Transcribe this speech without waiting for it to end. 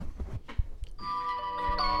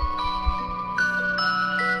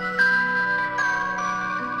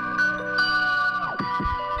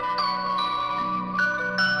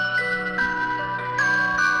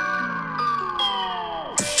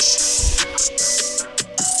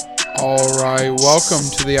All right, welcome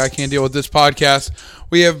to the I Can't Deal With This podcast.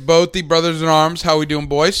 We have both the brothers in arms. How we doing,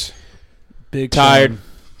 boys? Big tired.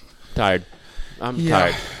 I'm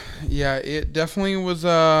tired. Yeah, it definitely was.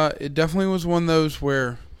 One of those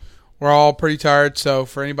where we're all pretty tired. So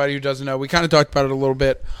for anybody who doesn't know, we kind of talked about it a little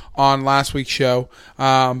bit on last week's show,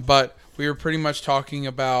 but we were pretty much talking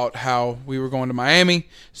about how we were going to Miami.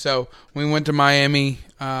 So we went to Miami.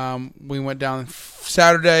 We went down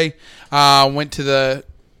Saturday. Went to the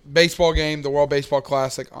baseball game, the World Baseball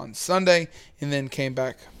Classic on Sunday, and then came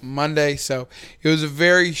back Monday. So it was a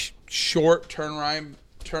very short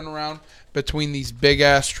turnaround between these big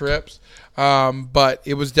ass trips, but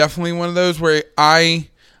it was definitely one of those where I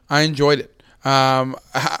enjoyed it.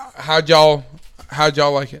 How'd y'all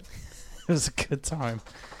like it? It was a good time.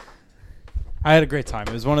 I had a great time.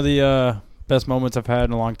 It was one of the best moments I've had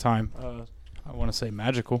in a long time. I want to say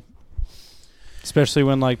magical. Especially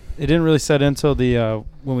when, like, it didn't really set in until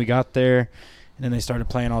when we got there, and then they started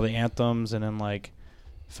playing all the anthems, and then, like,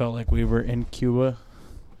 felt like we were in Cuba.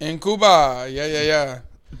 In Cuba, yeah.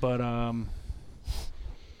 But I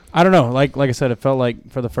don't know. Like I said, it felt like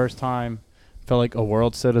for the first time, felt like a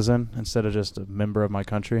world citizen instead of just a member of my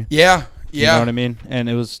country. Yeah. You know what I mean? And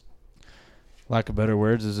it was, lack of better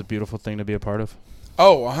words, is a beautiful thing to be a part of.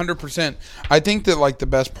 Oh, 100%. I think that, like, the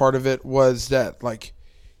best part of it was that, like,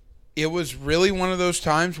 it was really one of those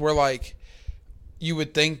times where, like, you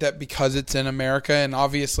would think that because it's in America, and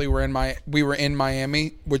obviously we were in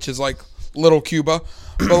Miami, which is like little Cuba,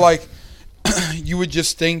 but, like, you would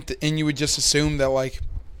just think and you would just assume that, like,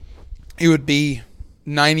 it would be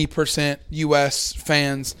 90% U.S.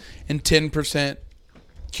 fans and 10%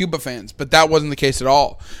 Cuba fans, but that wasn't the case at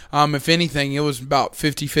all. If anything, it was about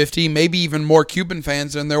 50-50, maybe even more Cuban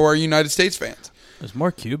fans than there were United States fans. There's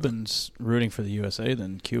more Cubans rooting for the USA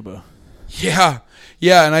than Cuba. Yeah,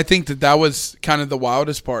 and I think that was kind of the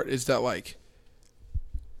wildest part is that, like,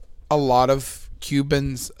 a lot of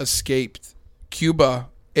Cubans escaped Cuba,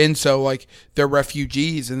 and so, like, they're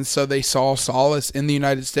refugees, and so they saw solace in the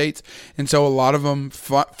United States, and so a lot of them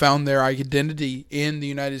found their identity in the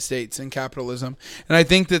United States and capitalism. And I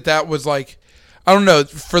think that was, like, I don't know,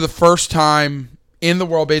 for the first time in the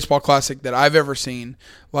World Baseball Classic that I've ever seen,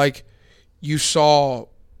 like, you saw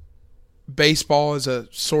baseball as a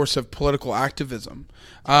source of political activism.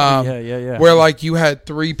 Yeah. Where, like, you had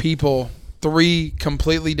three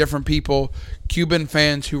completely different people, Cuban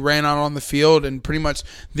fans, who ran out on the field, and pretty much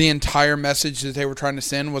the entire message that they were trying to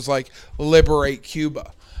send was, like, liberate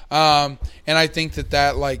Cuba. And I think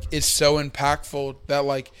that like, is so impactful that,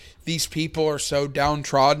 like, these people are so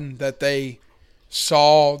downtrodden that they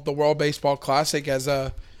saw the World Baseball Classic as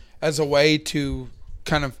a way to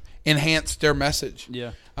kind of enhance their message.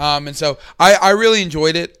 Yeah. And so I really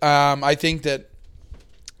enjoyed it. I think that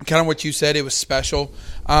kind of what you said, it was special.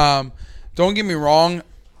 Don't get me wrong,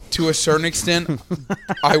 to a certain extent,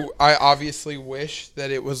 I obviously wish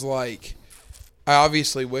that it was like, one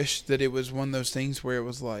of those things where it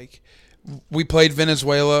was like, we played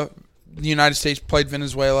Venezuela, the United States played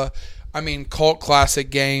Venezuela. I mean, cult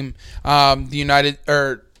classic game.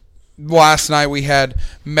 Last night we had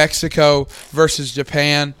Mexico versus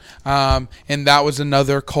Japan, and that was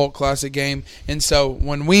another cult classic game. And so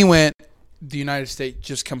when we went, the United States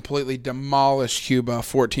just completely demolished Cuba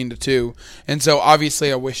 14-2. And so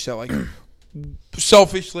obviously I wish that, like,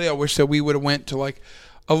 selfishly, I wish that we would have went to, like,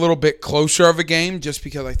 a little bit closer of a game, just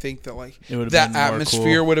because I think that, like, that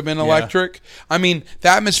atmosphere would have been electric. Yeah. I mean, the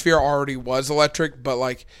atmosphere already was electric, but,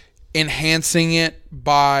 like, enhancing it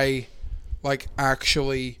by, like,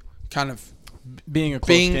 actually kind of being a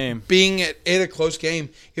close game. Being at a close game,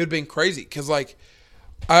 it would have been crazy. Because, like,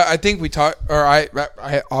 I think we talked, or I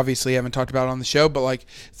obviously haven't talked about it on the show, but, like,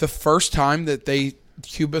 the first time that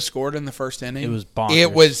Cuba scored in the first inning, it was bonkers.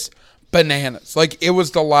 It was bananas. Like, it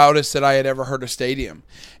was the loudest that I had ever heard a stadium.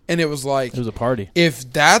 And it was like, it was a party.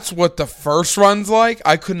 If that's what the first run's like,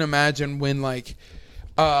 I couldn't imagine when, like,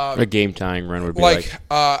 a game tying run would be like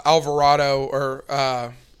Alvarado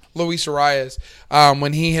or Luis Arias,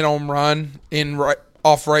 when he hit home run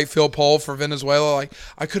off right field pole for Venezuela. Like,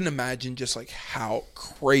 I couldn't imagine just, like, how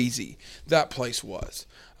crazy that place was.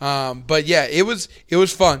 But yeah, it was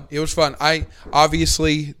fun. It was fun. I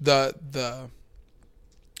obviously the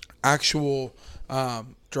actual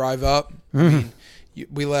drive up. Mm-hmm. I mean,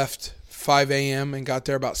 we left 5 a.m. and got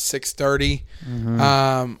there about 6:30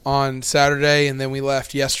 on Saturday, and then we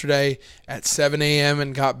left yesterday at 7 a.m.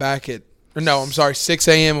 and got back at 6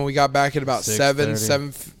 a.m. and we got back at about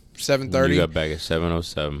 7:30. You got back at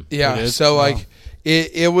 7:07. Yeah, so like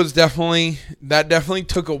it was definitely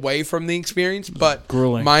took away from the experience, but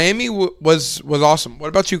grueling. Miami was awesome. What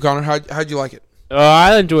about you, Connor? How'd you like it?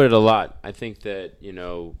 I enjoyed it a lot. I think that,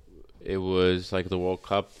 it was like the World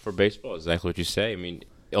Cup for baseball, exactly what you say. I mean,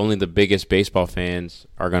 only the biggest baseball fans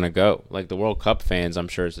are going to go. Like the World Cup fans, I'm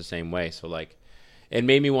sure it's the same way. So, like, it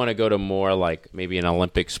made me want to go to more like maybe an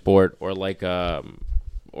Olympic sport or like the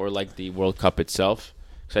World Cup itself.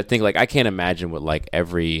 So I think, like, I can't imagine what, like,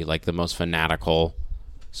 every, like, the most fanatical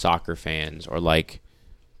soccer fans or, like,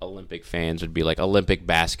 Olympic fans would be like. Olympic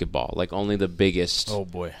basketball, like, only the biggest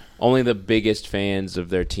fans of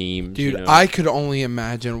their team. Dude, I could only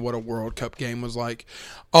imagine what a World Cup game was like.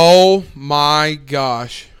 Oh my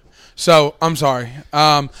gosh. So I'm sorry.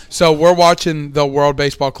 So we're watching the World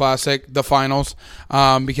Baseball Classic, the finals,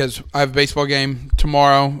 because I have a baseball game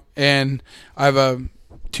tomorrow and I have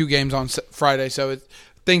 2 games on Friday. So I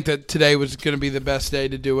think that today was going to be the best day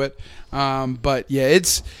to do it. But yeah,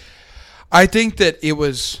 I think that it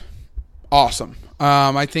was awesome.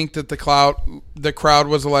 I think that the crowd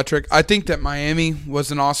was electric. I think that Miami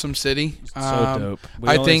was an awesome city. So dope. We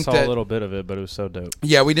only saw a little bit of it, but it was so dope.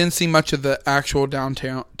 Yeah, we didn't see much of the actual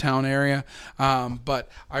downtown area, but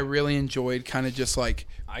I really enjoyed kind of just like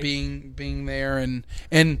being there and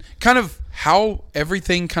kind of how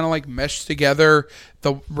everything kind of like meshed together.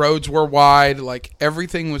 The roads were wide, like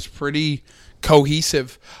everything was pretty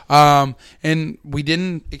cohesive, and we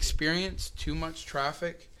didn't experience too much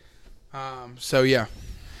traffic. So yeah,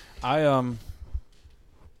 I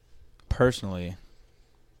personally,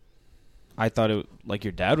 I thought it, like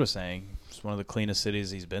your dad was saying, it's one of the cleanest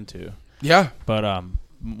cities he's been to. Yeah, but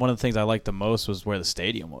one of the things I liked the most was where the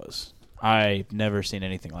stadium was. I've never seen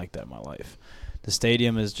anything like that in my life. The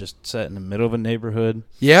stadium is just set in the middle of a neighborhood.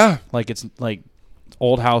 Yeah, like it's like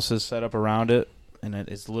old houses set up around it, and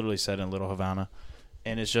it's literally set in Little Havana,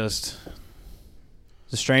 and it's just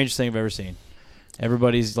the strangest thing I've ever seen.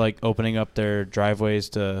 Everybody's like opening up their driveways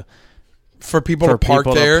for people to park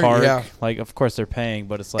there. Yeah, like of course they're paying,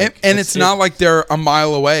 but it's like it's not like they're a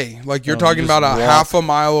mile away. Like you're talking about half a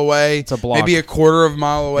mile away. It's a block, maybe a quarter of a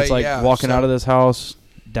mile away. It's like walking out of this house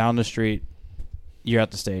down the street. You're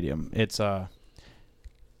at the stadium. It's the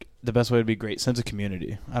best way to be great sense of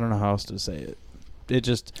community. I don't know how else to say it. It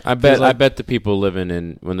just I bet the people living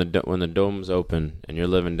in when the dome's open and you're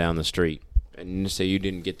living down the street. And you say you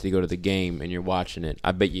didn't get to go to the game and you're watching it,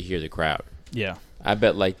 I bet you hear the crowd. Yeah. I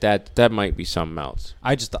bet like that might be something else.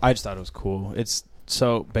 I just thought it was cool.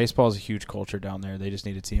 So baseball is a huge culture down there. They just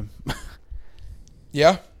need a team.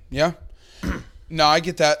 Yeah. No, I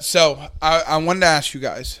get that. So I wanted to ask you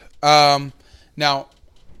guys. Now,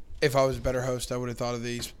 if I was a better host, I would have thought of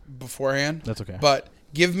these beforehand. That's okay. But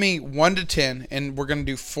give me 1 to 10, and we're going to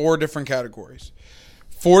do 4 different categories.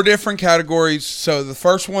 4 different categories. So the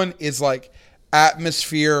first one is like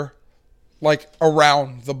atmosphere, like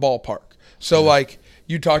around the ballpark. So like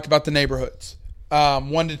you talked about the neighborhoods.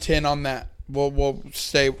 1 to 10 on that. We'll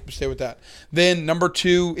stay with that. Then number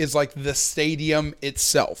 2 is like the stadium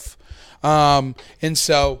itself. And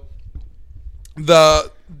so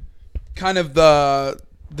the kind of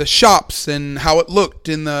the shops and how it looked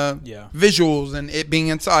in the visuals and it being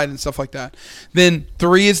inside and stuff like that. Then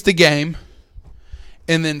 3 is the game.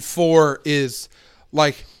 And then 4 is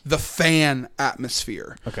like the fan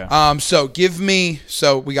atmosphere. Okay. So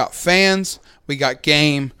we got fans, we got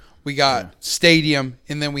game, we got stadium,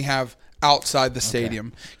 and then we have outside the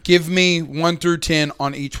stadium. Okay. Give me 1 through 10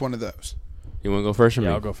 on each one of those. You want to go first or me?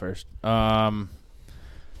 I'll go first.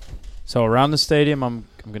 So around the stadium, I'm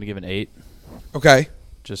going to give an 8. Okay.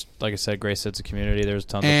 Just like I said, great sense of community. There's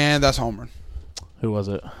tons. And that's home run. Who was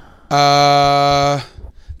it?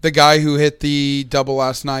 The guy who hit the double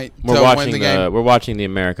last night to win the game. We're watching the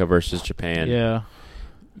America versus Japan. Yeah.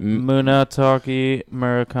 Munetaki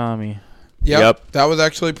Murakami. Yep. That was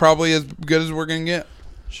actually probably as good as we're going to get.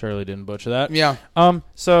 Surely didn't butcher that. Yeah.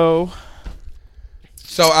 So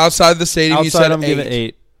outside the stadium, you said I'm giving it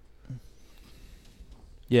 8.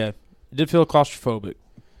 Yeah. It did feel claustrophobic.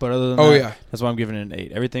 But other than that, that's why I'm giving it an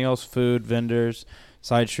 8. Everything else, food, vendors,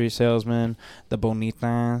 side street salesmen, the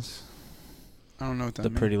bonitas. I don't know what that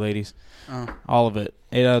means. The pretty ladies. Oh. All of it.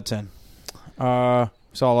 8 out of 10. Saw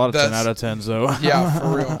a lot of 10 out of 10s, though. Yeah,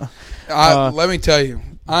 for real. Let me tell you,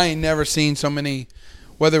 I ain't never seen so many,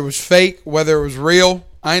 whether it was fake, whether it was real,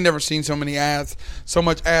 I ain't never seen so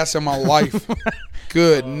much ass in my life.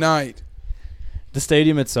 Good night. The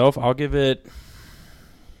stadium itself, I'm going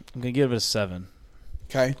to give it a 7.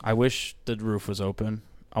 Okay. I wish the roof was open.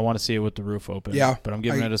 I want to see it with the roof open. Yeah. But I'm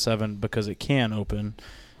giving it a 7 because it can open.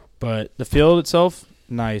 But the field itself,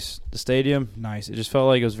 nice. The stadium, nice. It just felt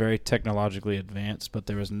like it was very technologically advanced, but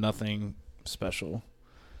there was nothing special.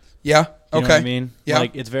 Yeah. You know what I mean? Yeah.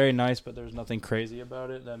 Like, it's very nice, but there's nothing crazy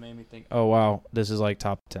about it that made me think, oh, wow, this is like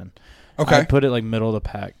top 10. Okay. I'd put it like middle of the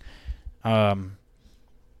pack.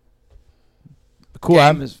 Cool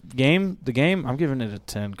Game? The game, I'm giving it a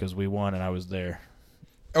 10 because we won and I was there.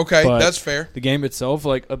 Okay, But that's fair. The game itself,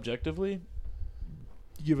 like objectively,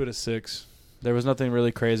 give it a 6. There was nothing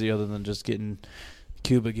really crazy other than just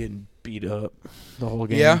Cuba getting beat up the whole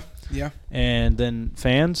game. Yeah. And then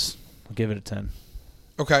fans, I'll give it a 10.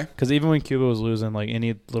 Okay. Because even when Cuba was losing, like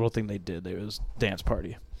any little thing they did, there was dance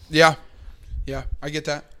party. Yeah, I get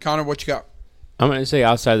that. Connor, what you got? I'm going to say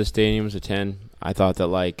outside the stadium is a 10. I thought that,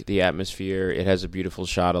 like, the atmosphere, it has a beautiful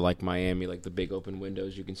shot of, like, Miami, like the big open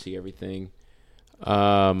windows. You can see everything.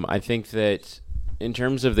 I think that in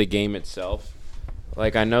terms of the game itself,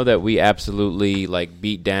 like, I know that we absolutely, like,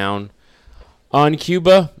 beat down on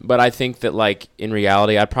Cuba, but I think that, like, in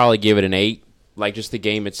reality, I'd probably give it an 8, like, just the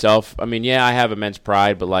game itself. I mean, yeah, I have immense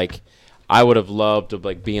pride, but, like, I would have loved to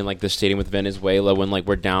like be in like the stadium with Venezuela when like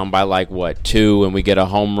we're down by like 2 and we get a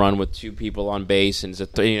home run with 2 people on base and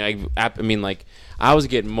it's I mean like I was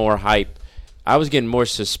getting more hype. I was getting more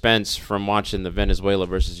suspense from watching the Venezuela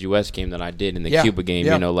versus U.S. game than I did in the Cuba game.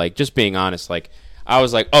 Yeah. You know, like just being honest, like I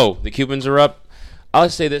was like, oh, the Cubans are up. I'll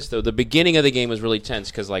say this though: the beginning of the game was really tense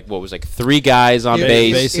because, like, what was like 3 guys on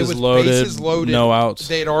base, bases loaded, no outs.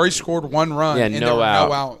 They had already scored 1 run, yeah, and no there were out.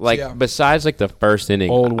 no outs. Like besides like the first inning,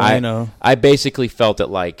 Old Wayno. I basically felt that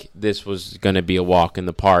like this was going to be a walk in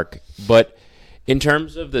the park. But in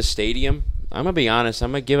terms of the stadium, I'm gonna be honest.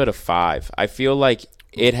 I'm gonna give it a 5. I feel like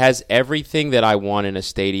it has everything that I want in a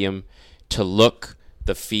stadium to look,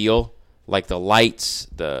 the feel, like the lights.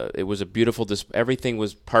 It was a beautiful display. Everything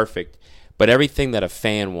was perfect. But everything that a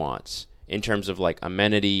fan wants in terms of, like,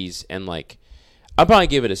 amenities and, like, I'll probably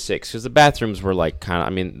give it a 6 because the bathrooms were, like, kind of – I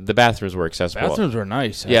mean, the bathrooms were accessible. Bathrooms were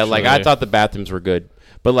nice, Yeah, like, I thought the bathrooms were good.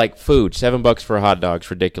 But, like, food, $7 for a hot dog's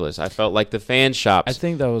ridiculous. I felt like the fan shops – I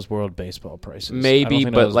think that was World Baseball prices. Maybe,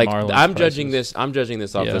 but, like, I'm judging prices.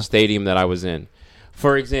 this off the stadium that I was in.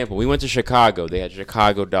 For example, we went to Chicago. They had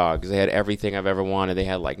Chicago dogs. They had everything I've ever wanted. They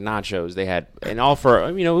had, like, nachos. They had – and all for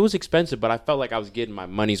 – you know, it was expensive, but I felt like I was getting my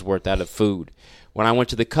money's worth out of food. When I went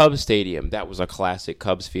to the Cubs stadium, that was a classic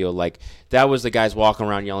Cubs feel. Like, that was the guys walking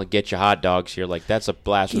around yelling, "Get your hot dogs here." Like, that's a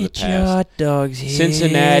blast from the past. Get your hot dogs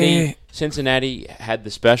here. Cincinnati had the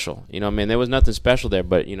special. You know what I mean? There was nothing special there,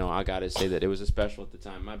 but, you know, I got to say that it was a special at the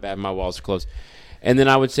time. My bad. My walls are closed. And then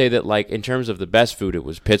I would say that, like, in terms of the best food, it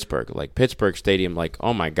was Pittsburgh. Like, Pittsburgh Stadium, like,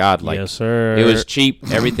 oh, my God. Like, yes, sir. It was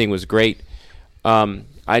cheap. Everything was great.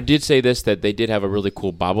 I did say this, that they did have a really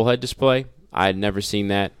cool bobblehead display. I had never seen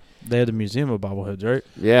that. They had the Museum of Bobbleheads, right?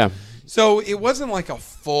 Yeah. So it wasn't like a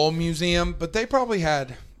full museum, but they probably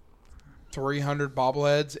had 300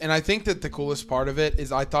 bobbleheads. And I think that the coolest part of it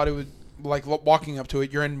is I thought it would, like, walking up to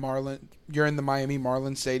it, you're in the Miami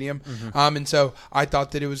Marlins Stadium. Mm-hmm. And so I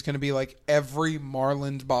thought that it was going to be like every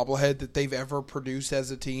Marlins bobblehead that they've ever produced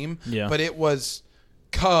as a team. Yeah. But it was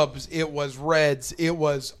Cubs, it was Reds, it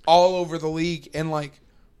was all over the league, and like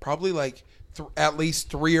probably like at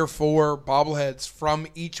least 3 or 4 bobbleheads from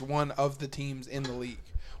each one of the teams in the league,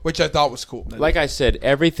 which I thought was cool. Like I said,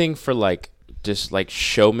 everything for like just like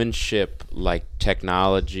showmanship, like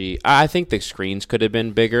technology. I think the screens could have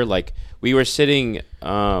been bigger. Like we were sitting,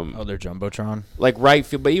 they're jumbotron. Like right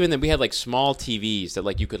field, but even then we had like small TVs that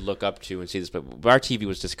like you could look up to and see this. But our TV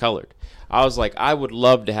was discolored. I was like, I would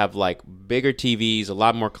love to have like bigger TVs, a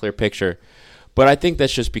lot more clear picture. But I think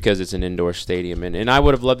that's just because it's an indoor stadium, and I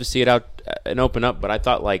would have loved to see it out and open up. But I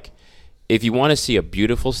thought like, if you want to see a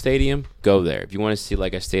beautiful stadium, go there. If you want to see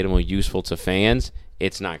like a stadium useful to fans,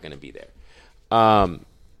 it's not going to be there.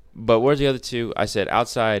 But where's the other 2? I said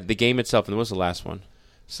outside the game itself, and what was the last one?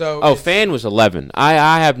 So fan was 11.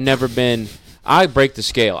 I have never been. I break the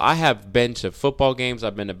scale. I have been to football games.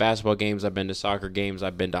 I've been to basketball games. I've been to soccer games.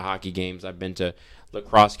 I've been to hockey games. I've been to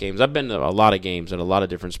lacrosse games. I've been to a lot of games and a lot of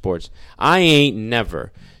different sports. I ain't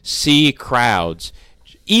never see crowds,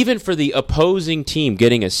 even for the opposing team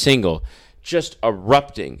getting a single, just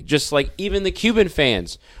erupting. Just like even the Cuban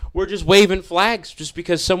fans were just waving flags just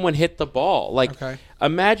because someone hit the ball. Like,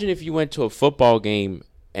 Imagine if you went to a football game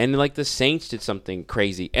and like the Saints did something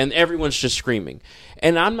crazy and everyone's just screaming.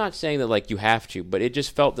 And I'm not saying that like you have to, but it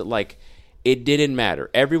just felt that like it didn't matter.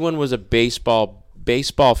 Everyone was a baseball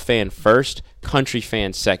fan first, country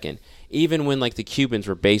fan second. Even when like the Cubans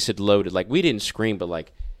were bases loaded, like we didn't scream, but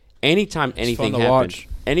like anytime anything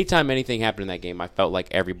happened in that game, I felt like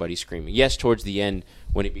everybody screaming. Yes, towards the end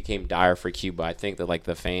when it became dire for Cuba, I think that like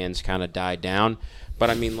the fans kind of died down. But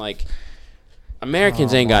I mean like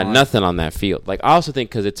Americans ain't got nothing on that field. Like I also think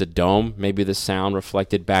because it's a dome, maybe the sound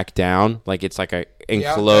reflected back down. Like it's like a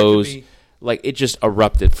enclosed, like it just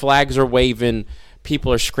erupted. Flags are waving.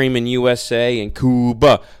 people are screaming USA and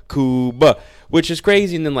Cuba, Cuba, which is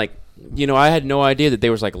crazy. And then, like, you know, I had no idea that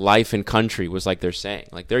there was, like, life and country was, like, they're saying.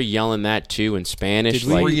 Like, they're yelling that, too, in Spanish.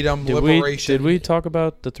 Did we freedom, liberation. Did we talk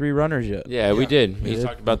about the 3 runners yet? Yeah, we did. We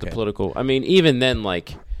talked about the political. I mean, even then,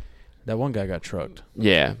 like. That one guy got trucked.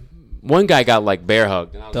 Yeah. One guy got, like, bear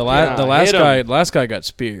hugged. The last guy got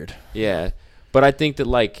speared. Yeah. But I think that,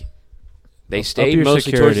 like, they stayed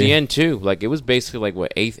mostly towards the end, too. Like, it was basically,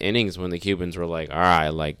 like, 8th innings when the Cubans were like, all right.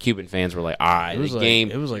 Like, Cuban fans were like, all right, the game.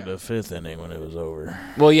 It was like the 5th inning when it was over.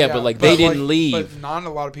 Well, yeah, but, like, they didn't leave. But not a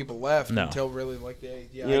lot of people left until really, like, the 8th.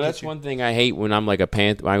 Yeah, that's one thing I hate when I'm, like,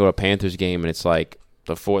 when I go to a Panthers game and it's, like,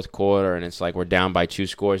 the 4th quarter and it's, like, we're down by 2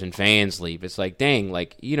 scores and fans leave. It's like, dang,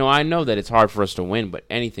 like, you know, I know that it's hard for us to win, but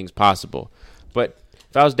anything's possible. But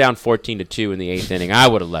if I was down 14-2 in the 8th inning, I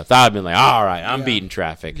would have left. I would have been like, all right, I'm beating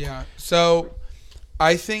traffic. Yeah, so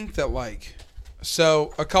I think that, like,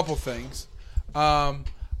 a couple things.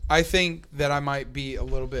 I think that I might be a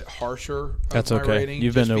little bit harsher. That's my okay. rating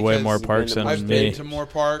You've been to way more parks than me. I've been to more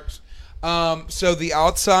parks. So the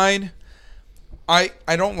outside, I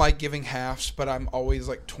don't like giving halves, but I'm always,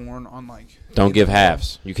 like, torn on, like. Don't give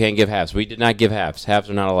halves. You can't give halves. We did not give halves. Halves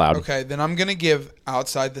are not allowed. Okay, then I'm gonna give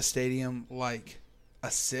outside the stadium like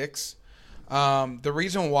a 6. The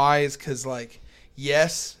reason why is because, like,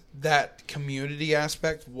 yes, that community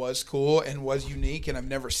aspect was cool and was unique, and I've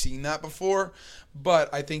never seen that before.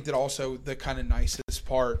 But I think that also the kind of nicest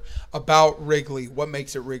part about Wrigley, what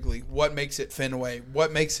makes it Wrigley, what makes it Fenway,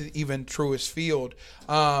 what makes it even Truist Field,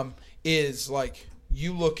 is, like,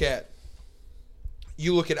 you look at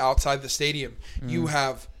outside the stadium, you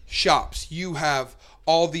have shops, you have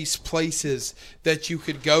all these places that you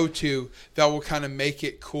could go to that will kind of make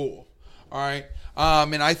it cool. All right.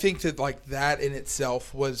 And I think that, like, that in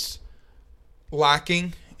itself was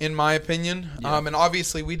lacking, in my opinion. Yeah. And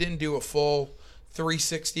obviously we didn't do a full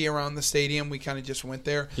 360 around the stadium. We kind of just went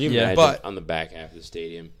there. But on the back half of the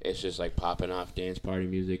stadium, it's just like popping off dance party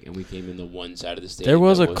music, and we came in the one side of the stadium. There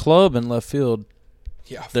was a club in left field.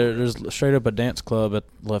 Yeah, there's straight up a dance club at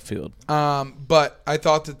left field. But I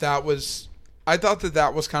thought that was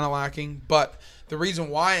kind of lacking. But the reason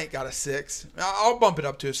why it got a 6, I'll bump it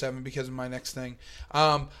up to a 7 because of my next thing.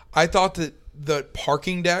 I thought that the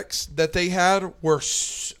parking decks that they had were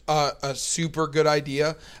a super good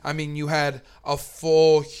idea. I mean, you had a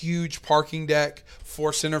full, huge parking deck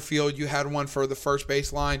for center field. You had one for the first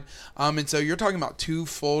base line. And so you're talking about 2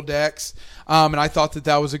 full decks. And I thought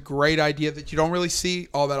that was a great idea that you don't really see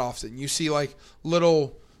all that often. You see, like,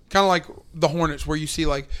 little, kind of like the Hornets, where you see,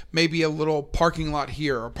 like, maybe a little parking lot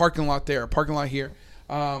here, or parking lot there, a parking lot here.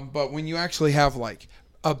 But when you actually have, like,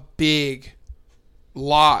 a big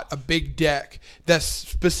lot, a big deck that's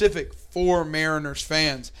specific for Mariners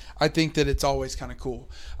fans, I think that it's always kind of cool.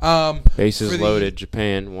 Bases loaded,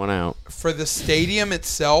 Japan, 1 out. For the stadium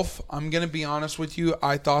itself, I'm going to be honest with you,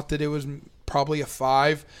 I thought that it was probably a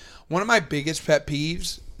 5. One of my biggest pet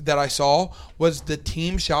peeves that I saw was the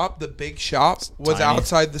team shop, the big shop, was tiny.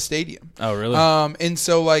 Outside the stadium. Oh, really? And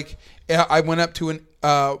so, like, I went up to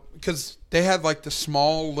because they had, like, the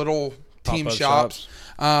small little team shops.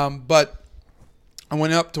 But I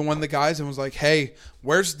went up to one of the guys and was like, hey,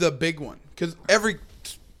 where's the big one? Because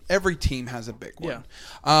every team has a big one.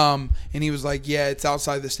 Yeah. And he was like, yeah, it's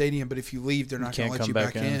outside the stadium, but if you leave, they're not going to let you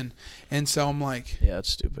back in. And so I'm like, yeah, that's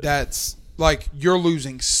stupid. That's, like, you're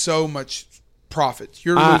losing so much profit.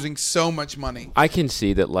 You're losing so much money. I can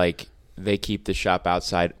see that, like, they keep the shop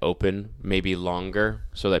outside open maybe longer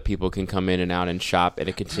so that people can come in and out and shop at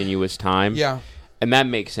a continuous time. Yeah. And that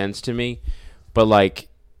makes sense to me. But, like,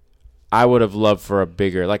 I would have loved for a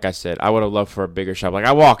bigger, like I said, I would have loved for a bigger shop. Like,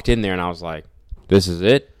 I walked in there and I was like, this is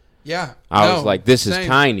it? Yeah. I was like, this is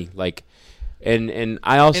tiny. Like, and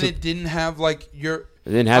I also. And it didn't have, like, it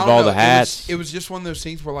didn't have all the hats. It was just one of those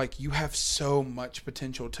things where, like, you have so much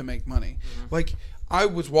potential to make money. Mm-hmm. Like, I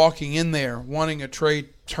was walking in there wanting a Trea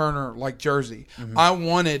Turner, like, jersey. Mm-hmm. I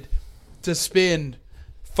wanted to spend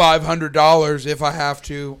 $500 if I have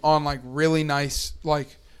to on, like, really nice,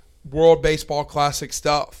 like, World Baseball Classic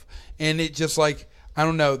stuff. And it just, like, I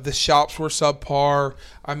don't know, the shops were subpar.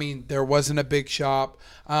 I mean, there wasn't a big shop.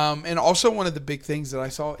 And also one of the big things that I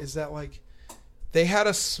saw is that, like, they had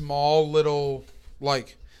a small little,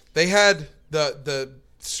 like, they had the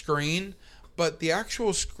screen, but the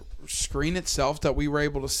actual screen itself that we were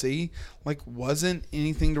able to see, like, wasn't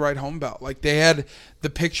anything to write home about. Like, they had the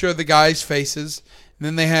picture of the guys' faces. And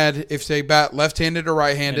then they had, if they bat left-handed or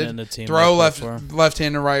right-handed, throw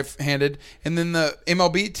left-handed or right-handed, and then the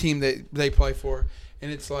MLB team that they play for. And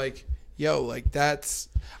it's like, yo, like that's.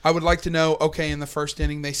 I would like to know. Okay, in the first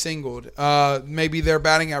inning they singled. Maybe their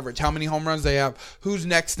batting average, how many home runs they have, who's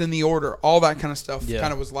next in the order, all that kind of stuff.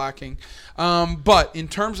 Kind of was lacking. But in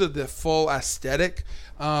terms of the full aesthetic,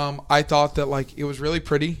 I thought that like it was really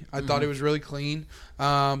pretty. I thought it was really clean.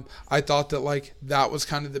 I thought that like that was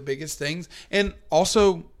kind of the biggest things, and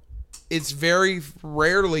also. It's very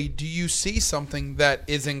rarely do you see something that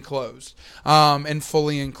is enclosed and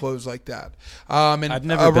fully enclosed like that. And I've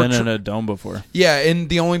never been in a dome before. Yeah, and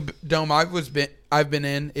the only dome I've been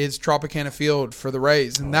in is Tropicana Field for the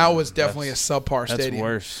Rays, and that was definitely a subpar stadium. That's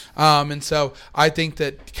worse. And so I think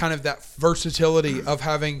that kind of that versatility of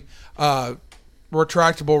having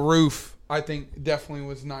retractable roof, I think definitely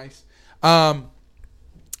was nice.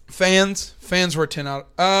 Fans were 10 out.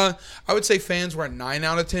 I would say fans were a 9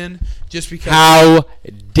 out of 10, just because. How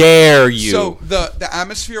dare you? So the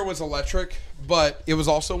atmosphere was electric, but it was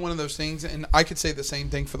also one of those things, and I could say the same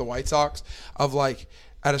thing for the White Sox. Of like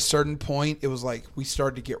at a certain point, it was like we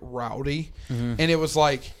started to get rowdy, and it was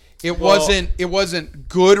like it wasn't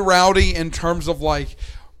good rowdy in terms of like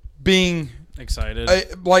being excited,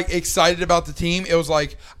 excited about the team. It was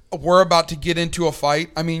like we're about to get into a fight.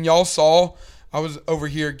 I mean, y'all saw. I was over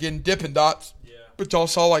here getting Dippin' Dots, but y'all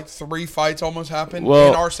saw like 3 fights almost happen in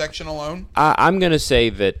our section alone. I'm going to say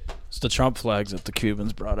that it's the Trump flags that the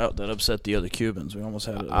Cubans brought out that upset the other Cubans. We almost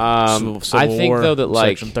had a civil I think war though that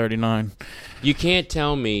like Section 39. You can't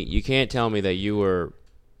tell me that you were.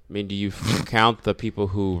 I mean, do you count the people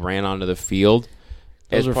who ran onto the field?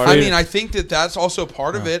 I think that's also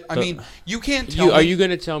part of it. I mean, you can't tell me. Are you going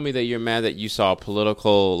to tell me that you're mad that you saw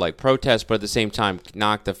political like protest, but at the same time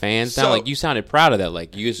knock the fans down? Like you sounded proud of that.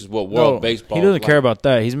 Like this is what world baseball. He doesn't care about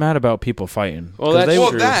that. He's mad about people fighting. Well, that's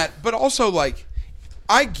true. But also like,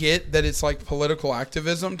 I get that it's like political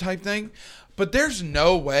activism type thing. But there's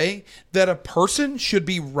no way that a person should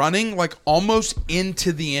be running like almost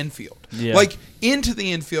into the infield. Yeah. Like into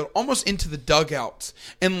the infield, almost into the dugouts.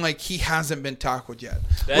 And like he hasn't been tackled yet.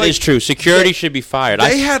 That is true. Security should be fired.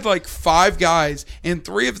 They had like 5 guys, and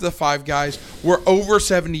 3 of the 5 guys were over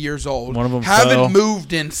 70 years old. One of them haven't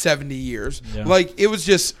moved in 70 years. Yeah. Like it was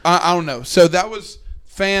just, I don't know. So that was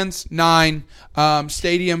fans 9,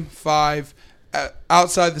 stadium 5.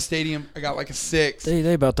 Outside the stadium, I got like a 6.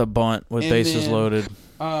 They about to bunt with bases loaded.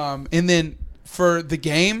 And then for the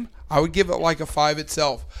game, I would give it like a 5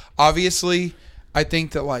 itself. Obviously, I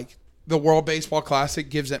think that like the World Baseball Classic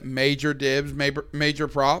gives it major dibs, major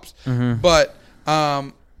props. Mm-hmm. But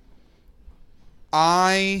it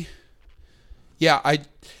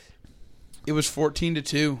was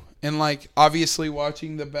 14-2, and like obviously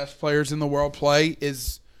watching the best players in the world play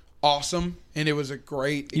is awesome, and it was a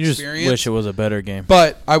great experience. You just wish it was a better game.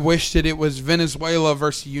 But I wish that it was Venezuela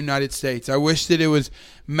versus the United States. I wish that it was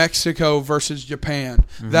Mexico versus Japan.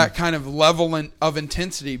 Mm-hmm. That kind of level of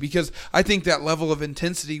intensity, because I think that level of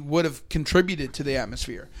intensity would have contributed to the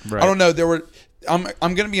atmosphere. Right. I don't know. I'm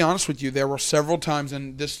going to be honest with you. There were several times,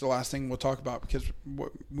 and this is the last thing we'll talk about because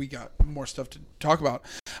we got more stuff to talk about.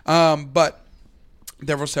 But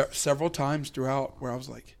there were several times throughout where I was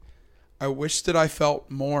like, I wish that I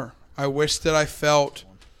felt more. I wish that I felt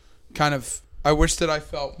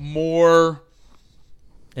more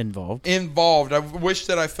involved. I wish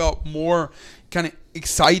that I felt more kind of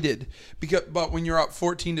excited, but when you're up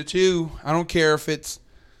 14-2, I don't care if it's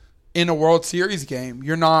in a World Series game.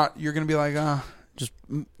 You're going to be like, I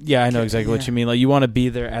know exactly what you mean. Like you want to be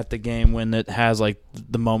there at the game when it has like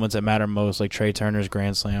the moments that matter most, like Trea Turner's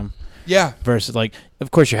grand slam. Yeah. Versus, like, of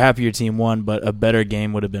course, you're happy your team won, but a better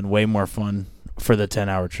game would have been way more fun for the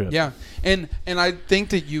 10-hour trip. Yeah. And I think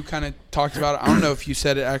that you kind of talked about it. I don't know if you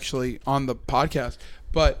said it actually on the podcast,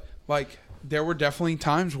 but, like, there were definitely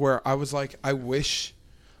times where I was like, I wish,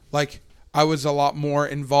 like, I was a lot more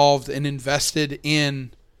involved and invested in,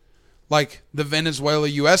 like, the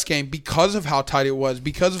Venezuela-U.S. game because of how tight it was,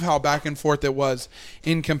 because of how back and forth it was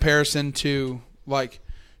in comparison to, like,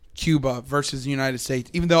 Cuba versus the United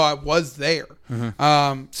States, even though I was there.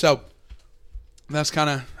 Mm-hmm. So that's kind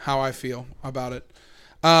of how I feel about it.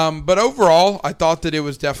 But overall, I thought that it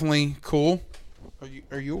was definitely cool.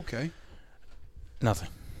 Are you okay? Nothing.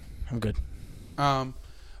 I'm good.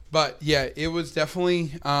 But yeah, it was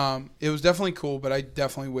definitely cool, but I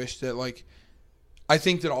definitely wish that, like, I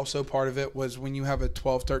think that also part of it was when you have a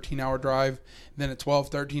 12, 13-hour drive, then a 12,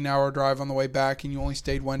 13-hour drive on the way back, and you only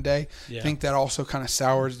stayed one day. Yeah. I think that also kind of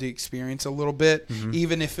sours the experience a little bit,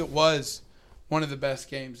 even if it was one of the best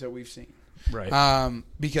games that we've seen. Right.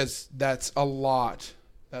 Because that's a lot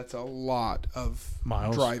of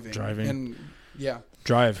miles driving. And yeah.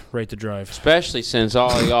 Rate the drive. Especially since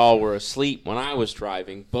all y'all were asleep when I was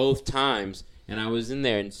driving both times. and I was in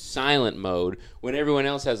there in silent mode when everyone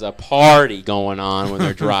else has a party going on when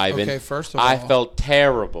they're driving. Okay, first of all, I felt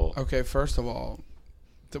terrible. Okay, first of all,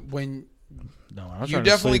 when No, I was you trying to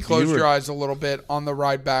definitely sleep. closed your eyes a little bit on the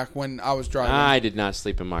ride back when I was driving. I did not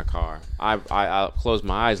sleep in my car. I closed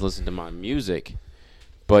my eyes, listened to my music,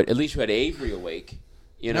 but at least you had Avery awake.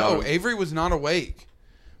 You know, No, Avery was not awake.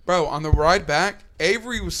 Bro, on the ride back,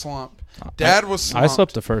 Avery was slumped. Dad was slumped. I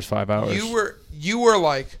slept the first 5 hours. You were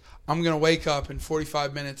like, I'm going to wake up in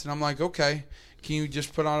 45 minutes. And I'm like, okay, can you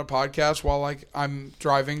just put on a podcast while like I'm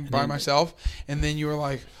driving by myself? And then you were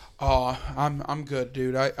like, oh, I'm good,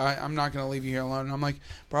 dude. I'm not going to leave you here alone. And I'm like,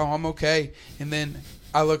 bro, I'm okay. And then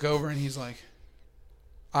I look over and he's like,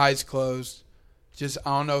 eyes closed. Just,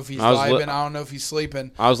 I don't know if he's vibing. I don't know if he's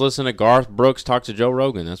sleeping. I was listening to Garth Brooks talk to Joe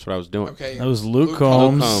Rogan. That's what I was doing. Okay. That was Luke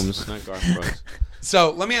Combs. Luke Combs, not Garth Brooks.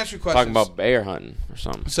 So let me ask you a question. Talking about bear hunting or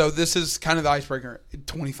something. So this is kind of the icebreaker.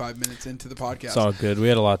 25 minutes into the podcast. It's all good. We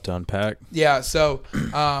had a lot to unpack. Yeah. So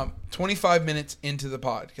 25 minutes into the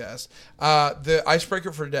podcast, the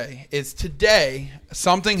icebreaker for today is today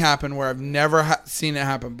something happened where I've never seen it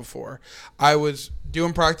happen before. I was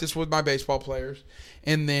doing practice with my baseball players,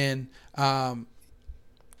 and then I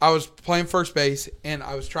was playing first base, and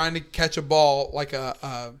I was trying to catch a ball like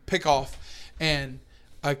a pickoff, and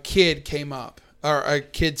a kid came up. Or a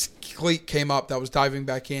kid's cleat came up that was diving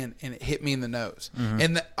back in, and it hit me in the nose. Mm-hmm.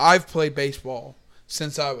 And I've played baseball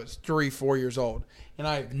since I was 3-4 years old, and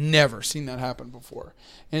I've never seen that happen before.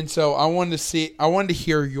 And so I wanted to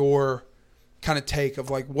hear your kind of take of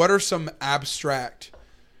like, what are some abstract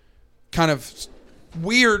kind of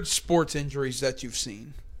weird sports injuries that you've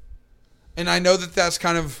seen? And I know that that's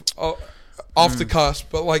kind of off the cusp,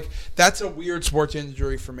 but like that's a weird sports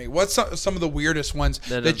injury for me. What's some of the weirdest ones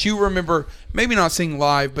that you remember, maybe not seeing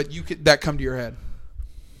live, but that come to your head?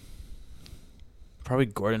 Probably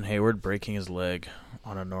Gordon Hayward breaking his leg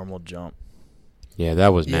on a normal jump. Yeah, that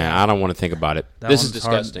was mad. I don't want to think about it. This is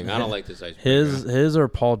disgusting. Hard. I don't like this icebreaker. His or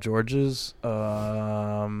Paul George's. It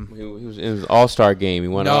was an All-Star game. He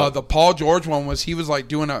went up. The Paul George one was he was like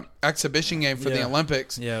doing an exhibition game for the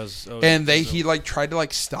Olympics. Yeah, it was he like tried to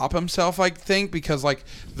like stop himself, I think, because like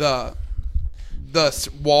the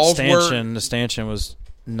walls the stanchion was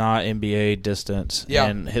not NBA distance,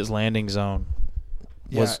 and his landing zone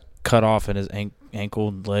was cut off, and his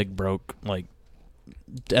ankle leg broke like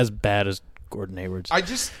as bad as Gordon Hayward's.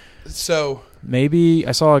 Maybe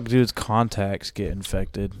I saw a dude's contacts get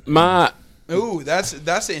infected.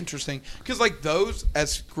 That's interesting because like those,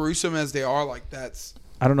 as gruesome as they are, like that's.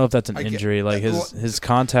 I don't know if that's an injury. Like his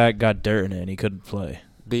contact got dirt in it and he couldn't play.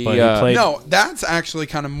 No, that's actually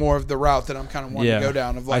kind of more of the route that I'm kind of wanting to go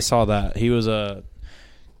down. Of like, I saw that he was it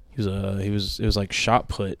was like shot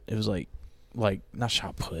put. It was like not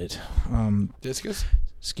shot put. Discus.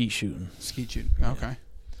 Skeet shooting. Okay.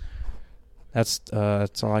 That's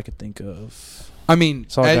all I could think of. I mean,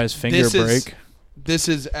 saw a guy's finger break. This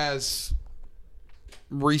is as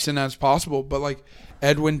recent as possible, but like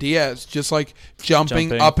Edwin Diaz just like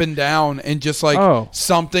jumping up and down and just like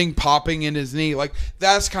something popping in his knee. Like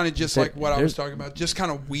that's kind of just like what I was talking about. Just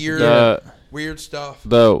kind of weird stuff.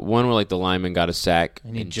 The one where like the lineman got a sack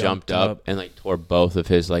and jumped up and like tore both of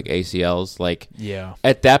his like ACLs. Like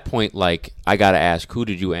at that point, like I gotta ask, who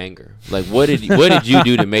did you anger? Like what did you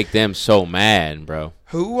do to make them so mad, bro?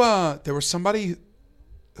 There was somebody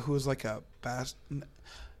who was like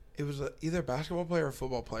it was either a basketball player or a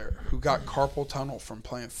football player who got carpal tunnel from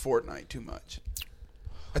playing Fortnite too much.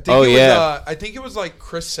 I think it was like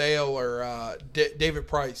Chris Sale or David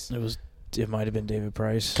Price. It might have been David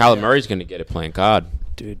Price. Kyler Murray's going to get it playing COD.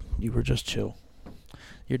 Dude, you were just chill.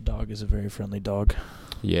 Your dog is a very friendly dog.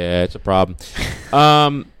 Yeah, it's a problem.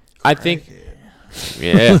 I think...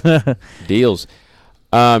 Yeah. Deals.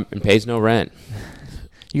 And pays no rent.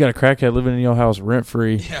 You got a crackhead living in your house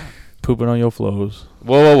rent-free. Yeah. Pooping on your flows.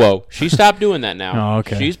 Whoa. She stopped doing that now. Oh,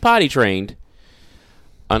 okay. She's potty trained.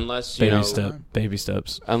 Unless, baby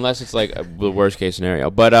steps. Unless it's like the worst case scenario.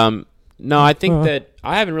 But, no, I think that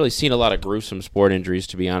I haven't really seen a lot of gruesome sport injuries,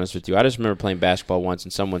 to be honest with you. I just remember playing basketball once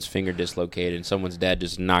and someone's finger dislocated and someone's dad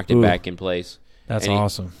just knocked it back in place. That's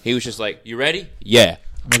awesome. He was just like, you ready? Yeah.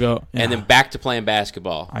 I'm gonna go. And then back to playing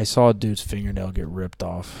basketball. I saw a dude's fingernail get ripped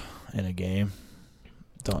off in a game.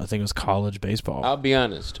 I think it was college baseball. I'll be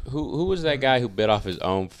honest. Who was that guy who bit off his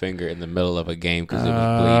own finger in the middle of a game because it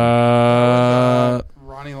was bleeding?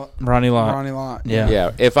 Ronnie Lott. Ronnie Lott.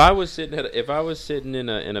 Yeah. If I was sitting in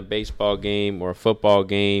a baseball game or a football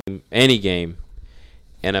game, any game,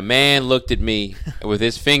 and a man looked at me with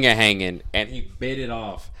his finger hanging and he bit it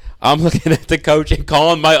off, I'm looking at the coach and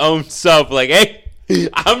calling my own self like, "Hey,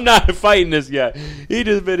 I'm not fighting this guy. He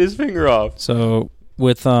just bit his finger off. So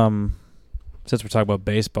with since we're talking about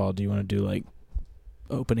baseball, do you want to do like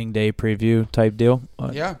opening day preview type deal?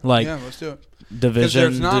 Yeah, like let's do it. Because division.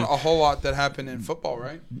 there's not a whole lot that happened in football,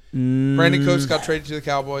 right? Brandon Cooks got traded to the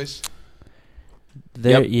Cowboys.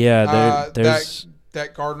 There, yeah, there's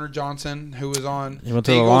that Gardner Johnson who was on. He went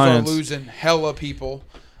to the the Eagles Lions. are losing hella people.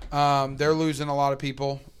 They're losing a lot of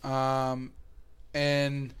people.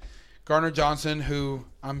 And Gardner Johnson, who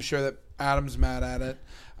I'm sure that Adam's mad at it.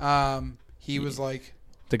 He was like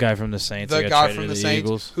the guy from the Saints. the that got guy traded from to the Saints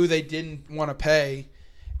Eagles. who they didn't want to pay,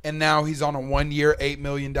 and now he's on a 1 year, $8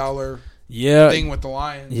 million thing with the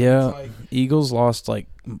Lions. Yeah, It's like, Eagles lost like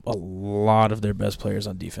a lot of their best players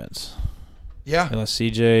on defense. yeah. They lost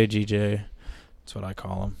CJ, GJ. That's what I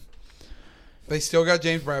call them. They still got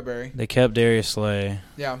James Bradbury. They kept Darius Slay.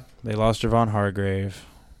 Yeah. They lost Javon Hargrave.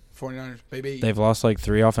 49ers, baby. They've lost like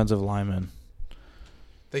 3 offensive linemen.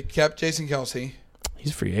 They kept Jason Kelsey.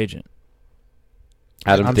 He's a free agent.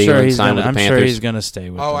 Adam I'm Thielen sure he's signed gonna. with the I'm Panthers. sure he's gonna stay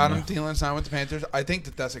with. Oh, them, Adam Thielen signed with the Panthers. I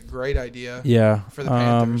think that's a great idea yeah. for the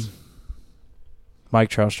Panthers. Mike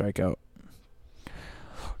Trout strikeout.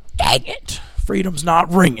 Dang it! Freedom's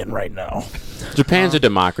not ringing right now. Japan's a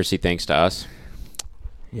democracy, thanks to us.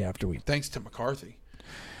 Yeah, after we. Thanks to McCarthy.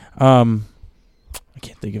 I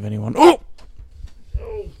can't think of anyone. Oh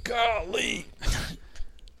golly!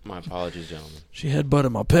 My apologies, gentlemen. She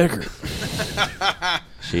headbutted my pecker.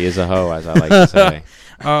 She is a hoe, as I like to say.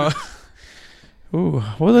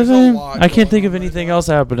 What was There's a I? lot I can't going think of on right anything now. else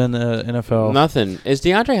happened in the NFL. Nothing. Is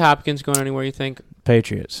DeAndre Hopkins going anywhere, you think?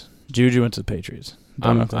 Patriots. Juju went to the Patriots.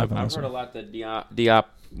 Don't know if that I've happened this heard a week. lot that Diop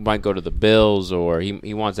might go to the Bills, or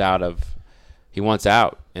he wants out,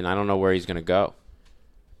 and I don't know where he's going to go.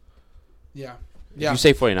 Yeah. If Yeah. you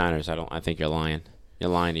say 49ers, I think you're lying. You're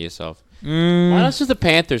lying to yourself. Why Mm, don't just the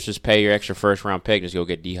Panthers just pay your extra first-round pick and just go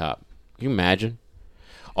get D-Hop? Can you imagine?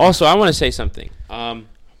 Also, I want to say something. oh my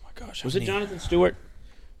gosh! Was it Jonathan Stewart?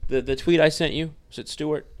 The tweet I sent you? Was it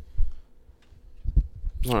Stewart?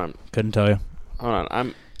 Hold on. Couldn't tell you. Hold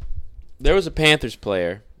on. There was a Panthers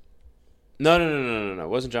player. No. It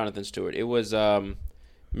wasn't Jonathan Stewart. It was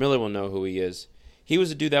Miller will know who he is. He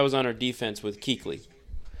was a dude that was on our defense with Kuechly.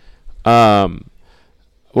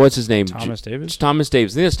 What's his name? Thomas Davis? It's Thomas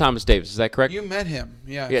Davis. I think it's Thomas Davis. Is that correct? You met him.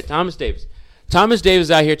 Yeah. Yeah, Thomas Davis. Thomas Davis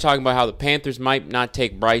is out here talking about how the Panthers might not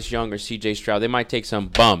take Bryce Young or C.J. Stroud. They might take some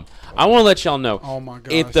bum. I want to let y'all know. Oh, my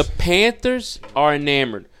gosh. If the Panthers are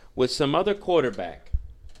enamored with some other quarterback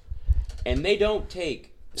and they don't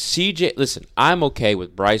take C.J. Listen, I'm okay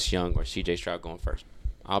with Bryce Young or C.J. Stroud going first.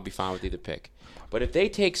 I'll be fine with either pick. But if they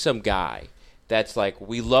take some guy that's like,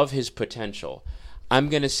 we love his potential, I'm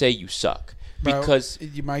going to say you suck. Bro, Because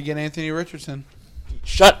you might get Anthony Richardson.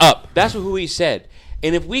 shut up. That's who he said.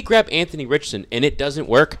 And if we grab Anthony Richardson and it doesn't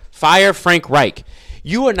work, fire Frank Reich.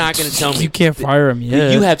 You are not going to tell me You can't fire him that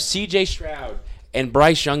yet. you have C.J. Stroud and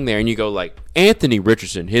Bryce Young there, and you go like Anthony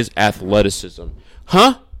Richardson, his athleticism,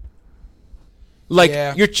 huh? Like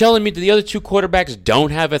Yeah. you're telling me that the other two quarterbacks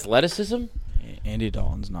don't have athleticism? Andy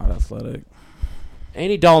Dalton's not athletic.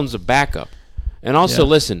 Andy Dalton's a backup. And also, Yeah.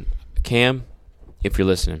 listen, Cam, if you're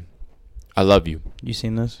listening, I love you. You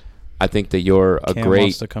seen this? I think that you're a Cam great.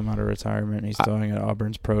 wants to come out of retirement. He's throwing at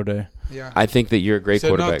Auburn's pro day. Yeah. I think that you're a great Said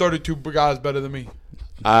no quarterback. 32 guys better than me.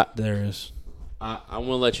 There is. I want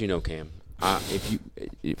to let you know, Cam. If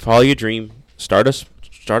you follow your dream, start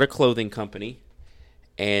a clothing company,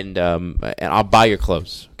 and I'll buy your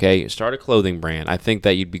clothes. Okay, start a clothing brand. I think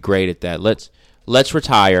that you'd be great at that. Let's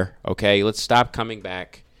retire. Okay, let's stop coming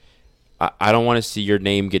back. I don't want to see your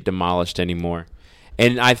name get demolished anymore.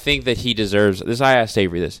 And I think that he deserves this. I asked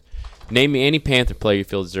Avery this. Name me any Panther player you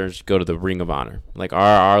feel deserves to go to the Ring of Honor, like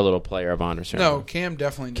our little player of honor ceremony. No, Cam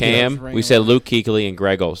definitely deserves Cam. ring We of said honor. Luke Kuechly and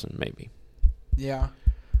Greg Olson, maybe. Yeah.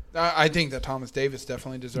 I think that Thomas Davis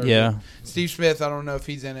definitely deserves Yeah. it. Steve Smith, I don't know if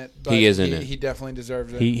he's in it, but He is in it. He definitely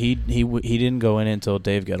deserves it. He didn't go in until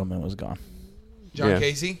Dave Gettleman was gone. John Yeah.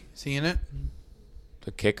 Casey, is he in it?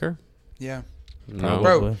 The kicker? Yeah. No.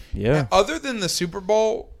 Bro. Probably. Yeah. Other than the Super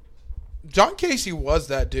Bowl, John Casey was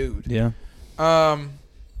that dude. Yeah. Um,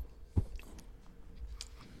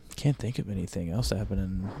 Can't think of anything else that happened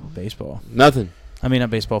in baseball. Nothing. I mean,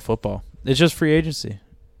 not baseball, football. It's just free agency.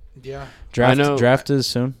 yeah. Draft. I know. Draft is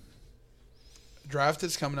soon. Draft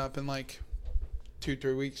is coming up in like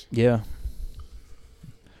 2-3 weeks. Yeah.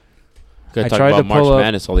 Gotta I talk tried about to March pull up-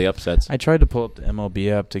 Madness, all the upsets. I tried to pull up the MLB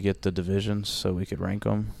app to get the divisions so we could rank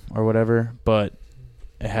them or whatever, but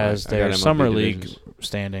it has I got their MLB summer league divisions.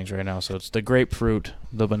 standings right now. So it's the grapefruit,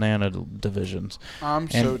 the banana divisions. I'm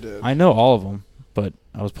And so dead. I know all of them, but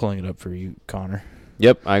I was pulling it up for you, Connor.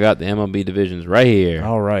 Yep, I got the MLB divisions right here.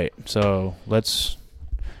 All right. So let's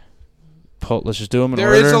just do them in There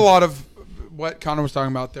order. is a lot of what Connor was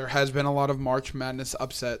talking about. There has been a lot of March Madness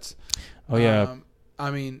upsets. Oh, yeah. I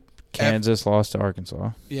mean, Kansas lost to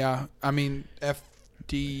Arkansas. yeah. I mean,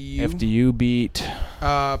 FDU beat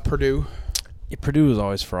Purdue. Yeah, Purdue is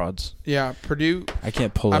always frauds. Yeah, Purdue. I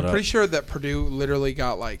can't pull it up. I'm pretty sure that Purdue literally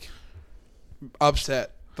got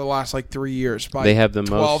upset the last 3 years by They have the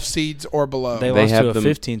 12 most. seeds or below. They They lost have to a them-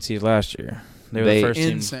 15 seed last year. They were the first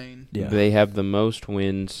team. Insane. Yeah. They have the most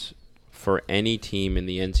wins for any team in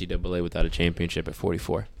the NCAA without a championship at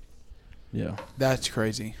 44. Yeah. That's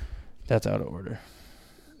crazy. That's out of order.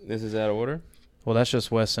 This is out of order. Well, that's just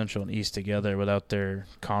West, Central, and East together without their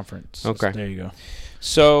conference. Okay. So there you go.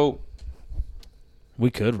 So We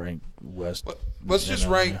could rank West. Let's just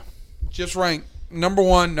rank number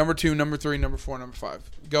 1, number 2, number 3, number 4, number 5.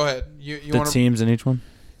 Go ahead. You the want to? teams in each one?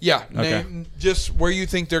 Yeah. Okay. Name just where you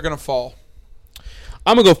think they're gonna fall.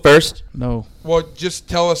 I'm gonna go first. No. Well, just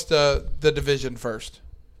tell us the division first.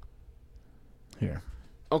 Here.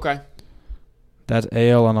 Okay. That's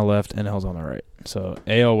AL on the left, NL's on the right. So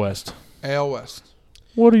AL West. AL West.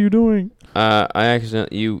 What are you doing? I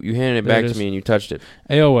accidentally you handed it There back it to is. me and you touched it.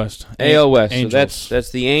 AL West. AL West. Angels. So that's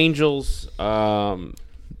the Angels.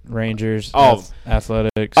 Rangers. Oh.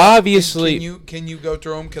 Athletics. Obviously, Can you go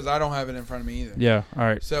through them because I don't have it in front of me either. Yeah. All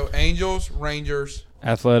right. So Angels, Rangers,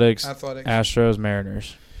 Athletics. Athletics. Astros.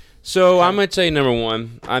 Mariners. so Okay. I'm gonna tell you number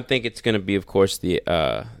one. I think it's gonna be, of course, the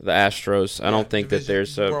Astros. I don't think that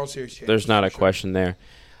Division- World Series there's not a championship. question there.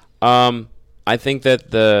 I think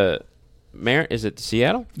that is it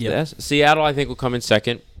Seattle? Yeah. Seattle, I think, will come in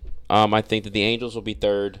second. I think that the Angels will be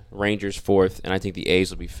third, Rangers fourth, and I think the A's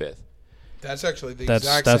will be fifth. That's actually the That's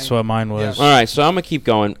exact that's same. what mine was. Yeah. All right, so I'm gonna keep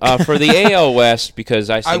going for the AL West because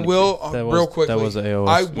I will That was- real quickly. that was the AL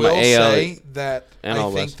I West. will My AL say that NL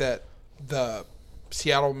I think West. that the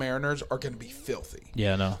Seattle Mariners are going to be filthy.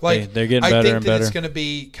 Yeah. No. Like they're getting I better think and that better. it's going to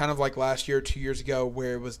be kind of like last year, 2 years ago,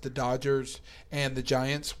 where it was the Dodgers and the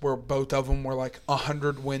Giants, where both of them were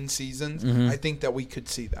 100-win seasons. Mhm. I think that we could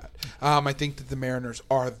see that. I think that the Mariners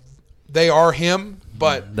are him,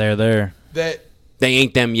 but They're there. that they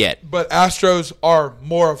ain't them yet. but Astros are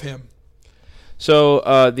more of him. So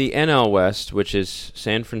the NL West, which is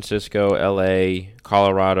San Francisco, LA,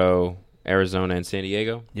 Colorado, Arizona, and San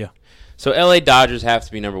Diego. Yeah. So LA Dodgers have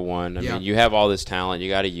to be number one. I Yeah. mean, you have all this talent, you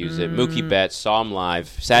got to use it. Mookie Betts saw him live,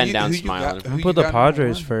 sat him down Who you smiling. got? Who I you put the got number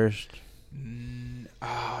Padres one? first,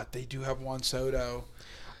 They do have Juan Soto.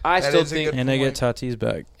 I That still is a think good and they get point. Tatis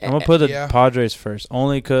back. I'm gonna put the Yeah. Padres first,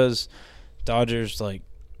 only because Dodgers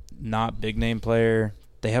not big name player.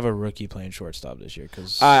 They have a rookie playing shortstop this year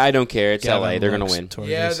because I don't care. It's LA. They're gonna win.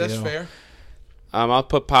 Yeah, that's fair. I'll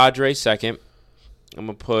put Padres second. I'm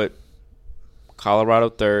gonna put Colorado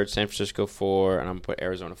third, San Francisco 4, and I'm gonna put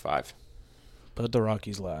Arizona 5. Put the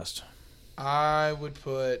Rockies last.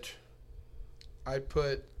 I'd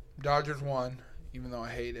put Dodgers 1, even though I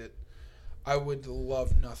hate it. I would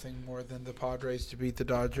love nothing more than the Padres to beat the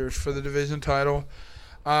Dodgers for the division title.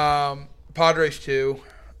 Padres 2.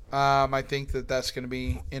 I think that's going to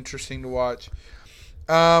be interesting to watch.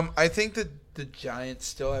 I think that the Giants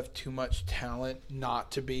still have too much talent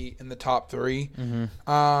not to be in the top 3.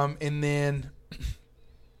 Mm-hmm. And then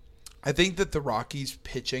I think that the Rockies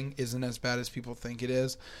pitching isn't as bad as people think it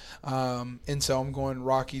is. And so I'm going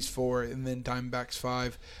Rockies 4 and then Diamondbacks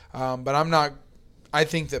 5. But I'm not – I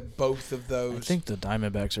think that both of those – I think the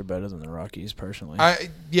Diamondbacks are better than the Rockies personally.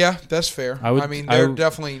 yeah, that's fair. I mean, I they're would-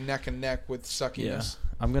 definitely neck and neck with suckiness. yeah,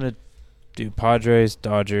 I'm gonna do Padres,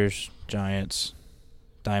 Dodgers, Giants,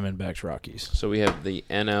 Diamondbacks, Rockies. So we have the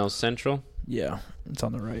NL Central. Yeah, it's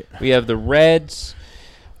on the right. We have the Reds,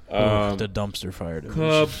 The dumpster fire division.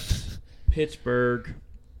 Cubs, Pittsburgh.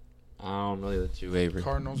 I don't know the other two, Avery.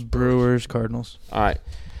 Cardinals, Brewers, Cardinals. All right.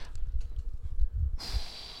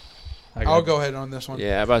 I'll go ahead on this one.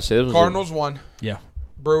 Yeah, I'm about to say this was Cardinals 1. Yeah.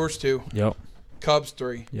 Brewers 2. Yep. Cubs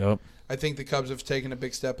 3. Yep. I think the Cubs have taken a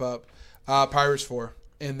big step up. Pirates 4.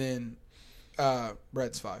 And then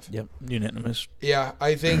Reds 5. Yep. Unanimous. Yeah,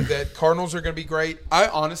 I think that Cardinals are going to be great. I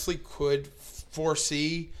honestly could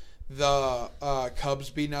foresee the Cubs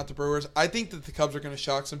beating out the Brewers. I think that the Cubs are going to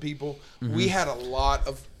shock some people. Mm-hmm. We had a lot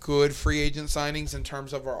of good free agent signings in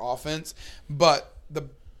terms of our offense, but the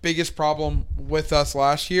biggest problem with us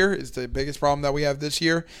last year is the biggest problem that we have this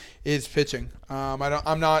year is pitching. I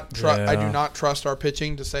do not trust our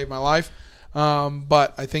pitching to save my life.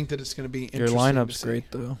 But I think that it's going to be Your interesting. lineup's to see.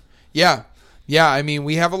 great though. Yeah. I mean,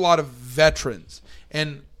 we have a lot of veterans,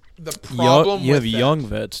 and the problem You have with that- young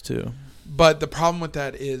vets too. But the problem with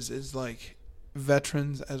that is like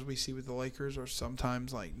veterans, as we see with the Lakers, are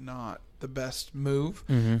sometimes like not the best move.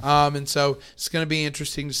 Mm-hmm. And so it's going to be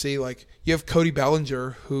interesting to see. Like, you have Cody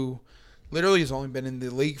Bellinger, who literally has only been in the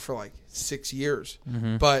league for like 6 years.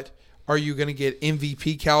 Mm-hmm. But are you going to get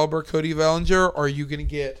MVP caliber Cody Bellinger, or are you going to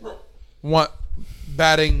get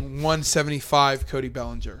batting 175 Cody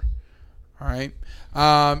Bellinger? All right.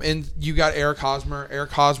 And you got Eric Hosmer.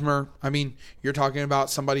 Eric Hosmer, I mean, you're talking about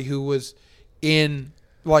somebody who was in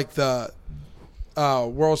like the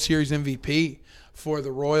World Series MVP for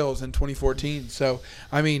the Royals in 2014. So,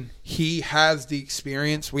 I mean, he has the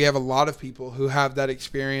experience. We have a lot of people who have that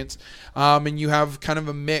experience. And you have kind of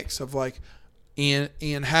a mix of like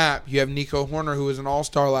Ian Happ. You have Nico Horner, who was an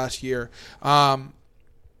all-star last year.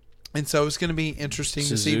 And so it's going to be interesting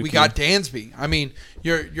to see. We got Dansby. I mean,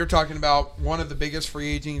 you're talking about one of the biggest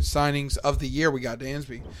free agent signings of the year. We got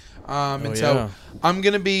Dansby. So I'm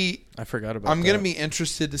going to be I forgot about I'm going to be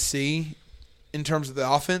interested to see in terms of the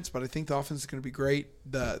offense, but I think the offense is going to be great.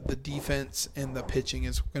 The defense and the pitching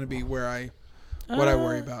is going to be where I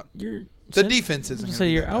worry about. The defense isn't going to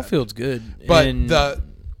be your that outfield's good. But and the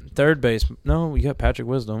third base, no, you got Patrick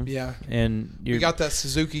Wisdom. yeah, And you got that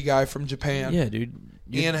Suzuki guy from Japan. Yeah, dude.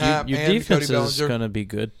 Ian Happ your and defense Cody is Bellinger. going to be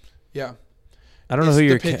good. Yeah. I don't know It's who the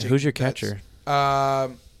your pitching who's your that's- catcher,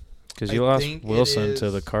 Um, because you I lost think it Wilson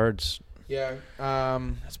to the is- Cards. yeah.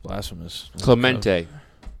 That's blasphemous. Clemente.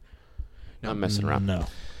 I'm messing around. No,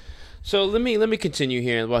 So let me continue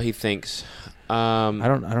here while he thinks. I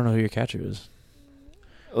don't know who your catcher is.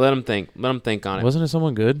 Let him think. Let him think on it. Wasn't it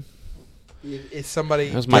someone good? It's somebody.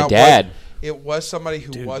 That was my that dad. It was somebody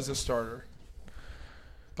who Dude. was a starter,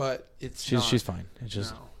 but She's fine. It's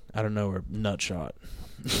just no. I don't know her nut shot.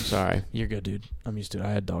 I'm sorry. You're good, dude. I'm used to it. I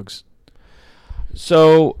had dogs.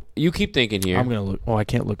 So you keep thinking here. I'm gonna look. Oh, I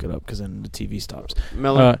can't look it up because then the TV stops.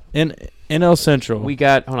 Miller, In NL Central, we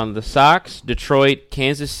got the Sox, Detroit,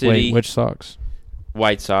 Kansas City, wait, which Sox?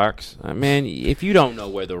 White Sox. Man, if you don't know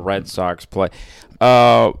where the Red Sox play,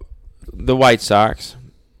 the White Sox.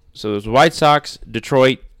 So there's White Sox,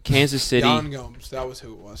 Detroit, Kansas City. Yan Gomes, that was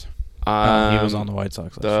who it was. He was on the White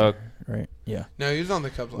Sox last year, right? Yeah. No, he was on the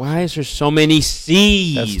Cubs. Why is there so many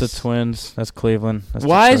C's? That's the Twins. That's Cleveland. That's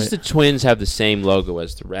Why Detroit. does the Twins have the same logo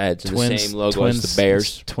as the Reds and the same logo as the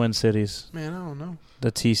Bears? It's Twin Cities. Man, I don't know.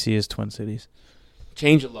 The TC is Twin Cities.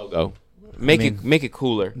 Change the logo. Make it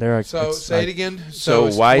cooler. They're like, So say it again. So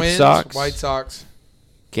it's White Twins, Sox. White Sox.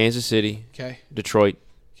 Kansas City, Okay. Detroit,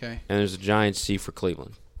 Okay. and there's a giant C for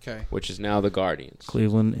Cleveland, Okay. which is now the Guardians.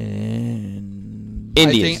 Cleveland and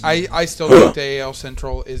Indians. I still think the AL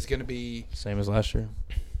Central is going to be same as last year.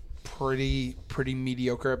 pretty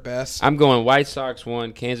mediocre at best. I'm going White Sox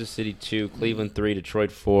 1, Kansas City 2, Cleveland 3,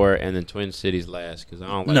 Detroit 4, and then Twin Cities last because I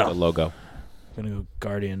don't like the logo. I'm gonna go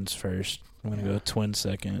Guardians first. I'm gonna go Twins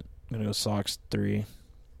second. I'm gonna go Sox 3,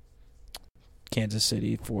 Kansas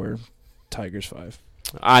City 4, Tigers 5.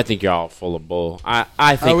 I think you're all full of bull. I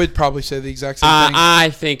think I would probably say the exact same thing. I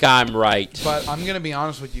think I'm right. But I'm going to be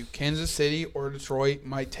honest with you. Kansas City or Detroit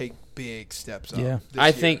might take big steps up. Yeah. this I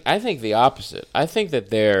year. think the opposite. I think that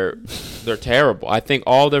they're terrible. I think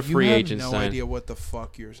all their free you have agents no signed. idea what the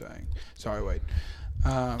fuck you're saying. Sorry, Wade.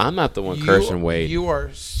 I'm not the one cursing Wade. You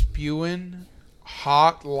are spewing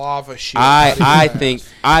hot lava shit. out of your I ass. think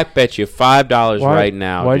I bet you $5 Why- right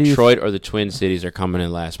now why do you Detroit or the Twin Cities are coming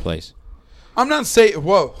in last place. I'm not saying.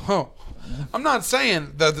 I'm not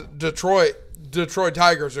saying that the Detroit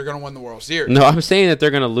Tigers are going to win the World Series. No, I'm saying that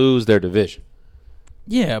they're going to lose their division.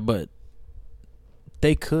 Yeah, but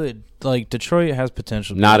they could. Like Detroit has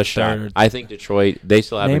potential. to Not be a shot. third. I think Detroit. They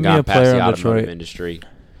still haven't Name me gotten a past player the on automotive Detroit. industry.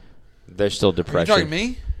 They're still Are you depression. talking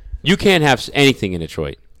me? You can't have anything in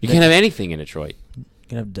Detroit. You can't have anything in Detroit. You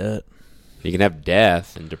can have debt. You can have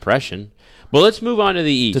death and depression. Well, let's move on to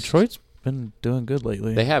the East. Detroit's been doing good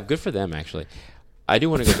lately. They have. Good for them, actually. I do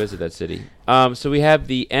want to go visit that city. So we have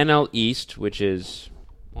the NL East, which is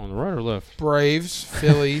on the right or left? Braves,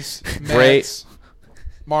 Phillies, Mets,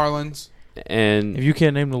 Marlins. And If you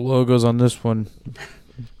can't name the logos on this one,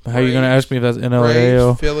 how are you going to Braves, ask me if that's Braves,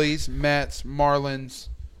 NLAO? Phillies, Mets, Marlins,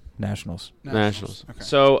 Nationals. Nationals. Okay.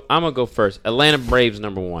 So I'm going to go first. Atlanta Braves,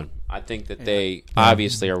 number 1. I think that they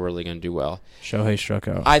obviously are really going to do well. Shohei struck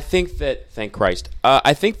out. I think that, thank Christ,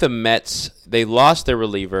 I think the Mets, they lost their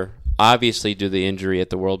reliever, obviously due to the injury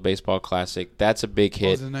at the World Baseball Classic. That's a big What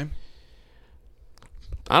hit. was his name?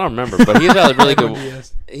 I don't remember, but he's got really good.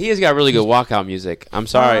 He has got really good walkout music. I'm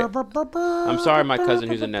sorry. I'm sorry, my cousin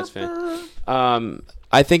who's a Nets fan.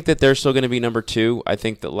 I think that they're still going to be number 2. I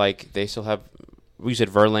think that they still have. We said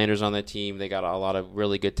Verlander's on that team. They got a lot of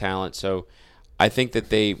really good talent. So I think that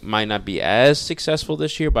they might not be as successful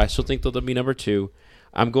this year, but I still think they'll be number 2.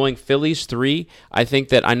 I'm going Phillies 3. I think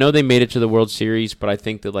that I know they made it to the World Series, but I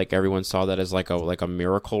think that like everyone saw that as like a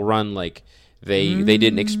miracle run. Like they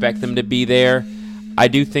didn't expect them to be there. I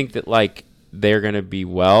do think that like they're gonna be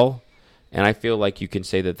well, and I feel like you can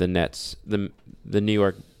say that the Nets, the New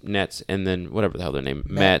York Nets, and then whatever the hell their name,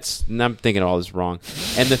 Mets. And I'm thinking all this wrong.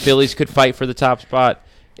 And the Phillies could fight for the top spot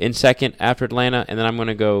in second after Atlanta, and then I'm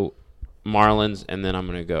gonna go Marlins, and then I'm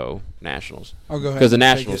gonna go Nationals. I'll go ahead because the and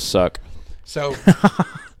take Nationals it. suck. So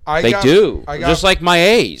They do, just like my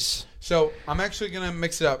A's. So I'm actually going to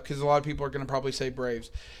mix it up because a lot of people are going to probably say Braves.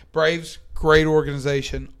 Braves, great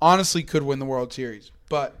organization. Honestly, could win the World Series.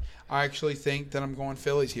 But I actually think that I'm going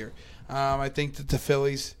Phillies here. I think that the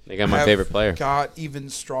Phillies They got my favorite player. Got even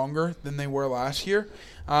stronger than they were last year.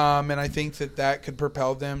 And I think that could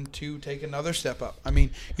propel them to take another step up. I mean,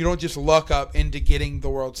 you don't just luck up into getting the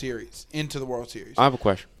World Series, into the World Series. I have a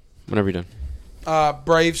question. Whenever you're done.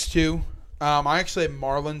 Braves 2. I actually have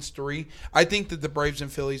Marlins 3. I think that the Braves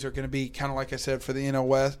and Phillies are going to be kind of like I said for the NL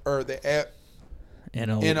West or the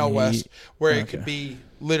NL West, where it could be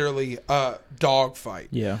literally a dog fight.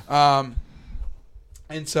 Yeah.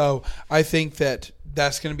 And so I think that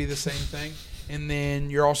that's going to be the same thing. And then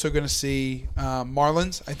you're also going to see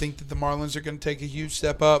Marlins. I think that the Marlins are going to take a huge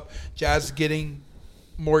step up. Jazz getting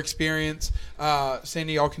more experience.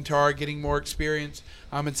 Sandy Alcantara getting more experience.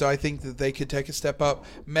 And so I think that they could take a step up.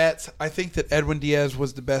 Mets, I think that Edwin Diaz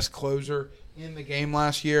was the best closer in the game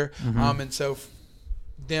last year. And so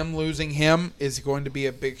them losing him is going to be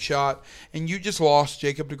a big shot. And you just lost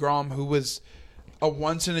Jacob deGrom, who was a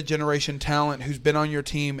once-in-a-generation talent who's been on your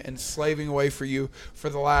team and slaving away for you for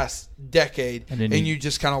the last decade. And you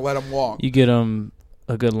just kind of let him walk. You get him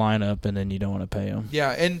a good lineup, and then you don't want to pay him.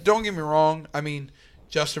 Yeah, and don't get me wrong. I mean,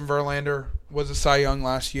 Justin Verlander was a Cy Young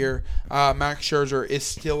last year. Max Scherzer is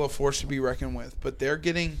still a force to be reckoned with. But they're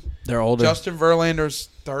older. Justin Verlander's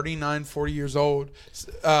 39, 40 years old.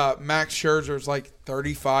 Max Scherzer's like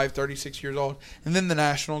 35, 36 years old. And then the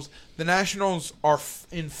Nationals. The Nationals are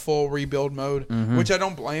in full rebuild mode, which I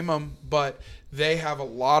don't blame them. But they have a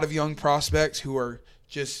lot of young prospects who are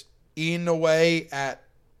just eating away at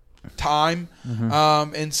time.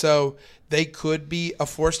 And so they could be a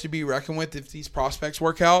force to be reckoned with if these prospects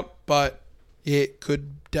work out, but it could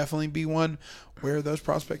definitely be one where those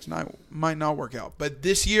prospects might not work out. But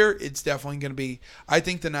this year, it's definitely going to be – I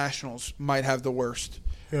think the Nationals might have the worst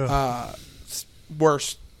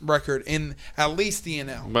record in at least the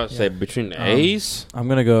NL. I'm about to say between the A's? I'm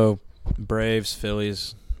going to go Braves,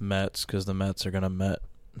 Phillies, Mets, because the Mets are going to Met.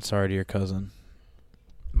 Sorry to your cousin.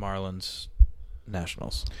 Marlins,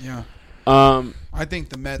 Nationals. Yeah. I think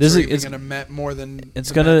the Mets are even going to Met more than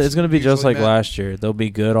it's gonna be just like last year. They'll be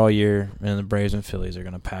good all year, and the Braves and Phillies are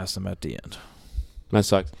gonna pass them at the end. That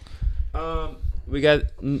sucks. We got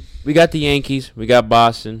the Yankees, we got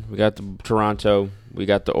Boston, we got the Toronto, we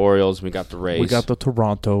got the Orioles, we got the Rays. We got the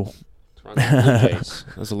Toronto Blue Jays.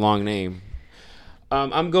 That's a long name.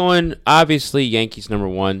 I'm going obviously Yankees number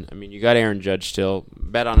 1. I mean, you got Aaron Judge still,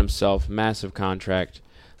 bet on himself, massive contract.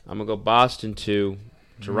 I'm gonna go Boston 2.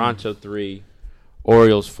 Toronto 3,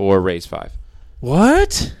 Orioles 4, Rays 5.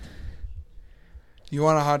 What? You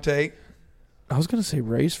want a hot take? I was going to say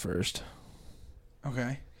Rays first.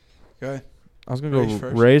 Okay. Go ahead. I was going to go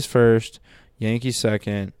Rays first, Yankees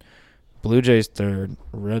second, Blue Jays third,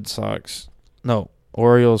 Red Sox. No,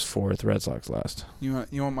 Orioles fourth, Red Sox last. You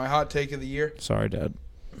want my hot take of the year? Sorry, Dad.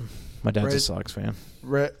 My dad's a Sox fan.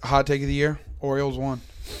 Hot take of the year? Orioles 1.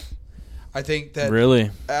 I think that Adley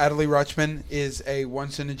Rutschman is a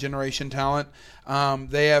once-in-a-generation talent.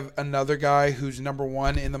 They have another guy who's number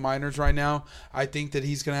 1 in the minors right now. I think that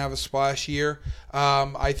he's going to have a splash year.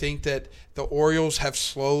 I think that the Orioles have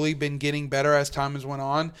slowly been getting better as time has went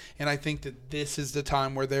on, and I think that this is the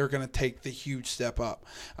time where they're going to take the huge step up.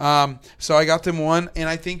 So I got them 1, and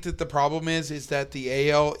I think that the problem is that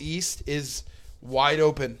the AL East is wide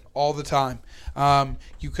open all the time.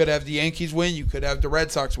 You could have the Yankees win. You could have the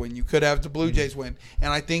Red Sox win. You could have the Blue Jays win.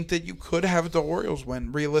 And I think that you could have the Orioles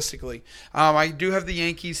win, realistically. I do have the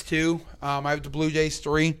Yankees 2. I have the Blue Jays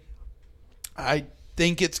 3. I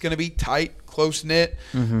think it's going to be tight, close-knit.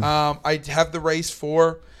 I have the Rays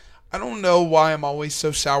 4. I don't know why I'm always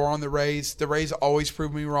so sour on the Rays. The Rays always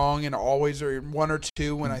prove me wrong and always are 1 or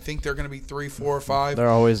 2 when I think they're going to be 3, 4, or 5. They're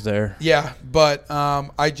always there. Yeah, but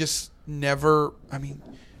I just never – I mean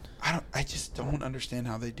 – I just don't understand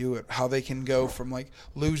how they do it. How they can go from like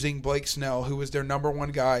losing Blake Snell, who was their number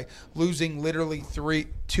 1 guy, losing literally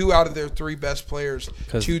 2 out of their 3 best players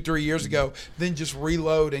 2-3 years ago, then just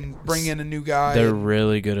reload and bring in a new guy. They're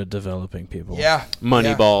really good at developing people. Yeah,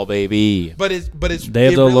 Moneyball, baby. But it's they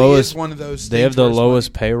have it the really lowest is one of those. They have the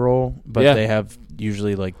lowest payroll, but they have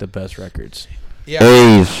usually like the best records. Yeah.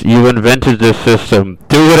 A's, you invented this system.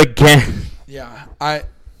 Do it again. Yeah. I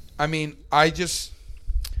mean,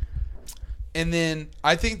 and then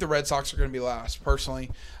I think the Red Sox are going to be last,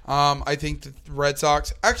 personally. I think the Red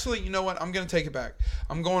Sox – actually, you know what? I'm going to take it back.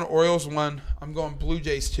 I'm going Orioles 1. I'm going Blue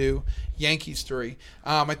Jays 2. Yankees 3.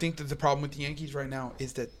 I think that the problem with the Yankees right now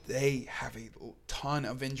is that they have a ton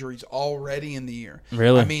of injuries already in the year.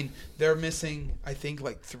 Really? I mean, they're missing, I think,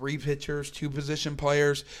 like 3 pitchers, 2 position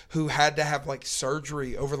players who had to have like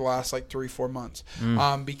surgery over the last like 3-4 months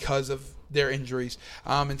because of their injuries.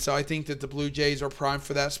 And so I think that the Blue Jays are primed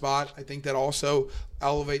for that spot. I think that also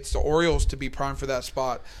elevates the Orioles to be primed for that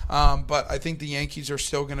spot. But I think the Yankees are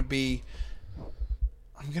still going to be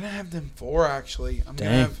 – I'm going to have them 4, actually. I'm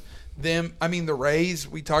going to have them – I mean, the Rays,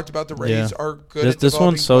 we talked about the Rays are good at this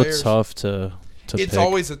one's so players. tough to It's pick.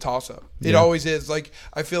 always a toss-up. It always is. Like,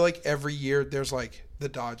 I feel like every year there's, like, the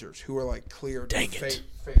Dodgers who are, like, clear favorites.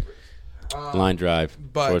 Line drive.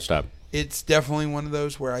 But shortstop. it's definitely one of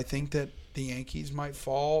those where I think that the Yankees might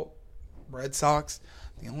fall. Red Sox,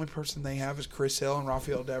 the only person they have is Chris Hill and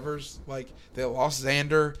Rafael Devers. Like, they lost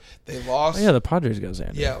Xander. They lost. Oh, yeah, the Padres got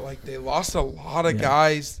Xander. Yeah, like, they lost a lot of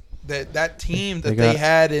guys. That team that they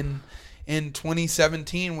had in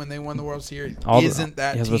 2017 when they won the World Series isn't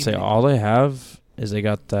that team. I was about to say, all they have is they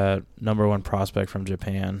got that number 1 prospect from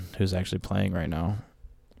Japan who's actually playing right now.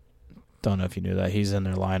 Don't know if you knew that. He's in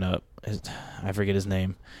their lineup. I forget his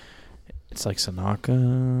name. It's like Sanaka.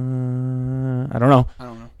 I don't know.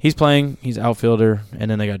 He's playing. He's outfielder.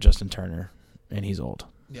 And then they got Justin Turner, and he's old.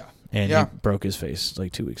 Yeah. And he broke his face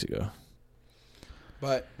like 2 weeks ago.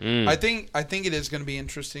 But I think it is going to be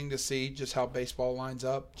interesting to see just how baseball lines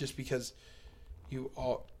up, just because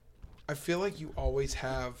I feel like you always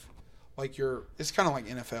have like it's kind of like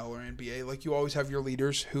NFL or NBA. Like, you always have your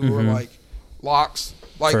leaders who are like locks.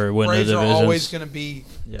 Like, Braves are always going to be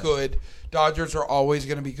good. Dodgers are always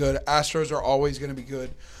going to be good. Astros are always going to be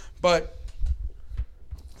good. But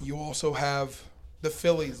you also have the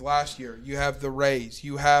Phillies last year. You have the Rays.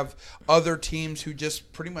 You have other teams who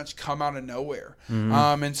just pretty much come out of nowhere.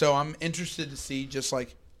 And so I'm interested to see just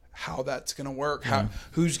like how that's going to work,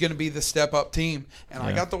 who's going to be the step-up team. And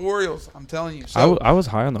I got the Orioles, I'm telling you. So, I was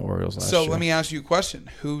high on the Orioles last year. So let me ask you a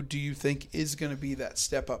question. Who do you think is going to be that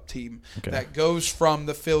step-up team that goes from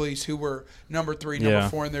the Phillies, who were number 3, number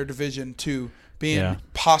 4 in their division, to being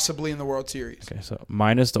possibly in the World Series? Okay, so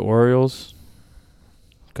minus the Orioles,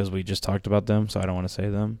 because we just talked about them, so I don't want to say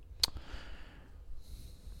them.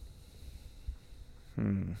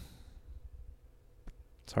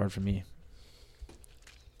 It's hard for me.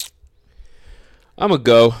 I'm going to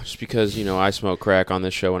go just because, I smoke crack on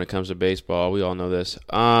this show when it comes to baseball. We all know this.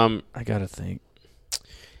 I got to think.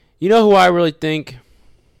 You know who I really think?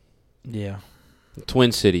 Yeah.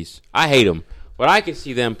 Twin Cities. I hate them. But I can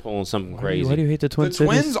see them pulling something crazy. Why do you hate the Twin Cities? The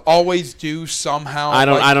Twins always do somehow. I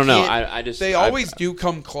don't know. They always do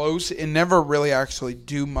come close and never really actually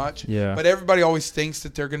do much. Yeah. But everybody always thinks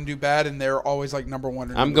that they're going to do bad, and they're always like number 1 or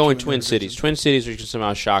number I'm going 2 Twin Cities. Twin Cities are going to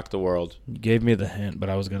somehow shock the world. You gave me the hint, but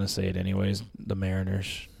I was going to say it anyways. The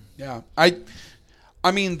Mariners. Yeah. I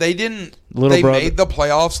mean, they didn't. They made the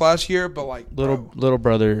playoffs last year, but like little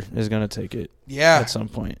brother is going to take it. Yeah. At some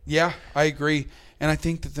point. Yeah, I agree. And I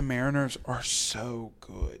think that the Mariners are so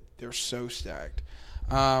good. They're so stacked.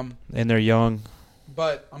 And they're young.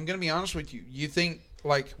 But I'm going to be honest with you. You think,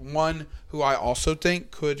 like, one who I also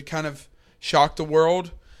think could kind of shock the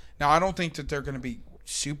world. Now, I don't think that they're going to be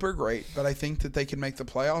super great, but I think that they can make the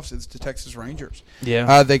playoffs. It's the Texas Rangers.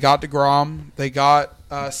 Yeah. They got DeGrom. They got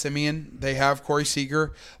Simeon. They have Corey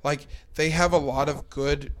Seager. Like, they have a lot of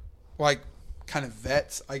good, like, kind of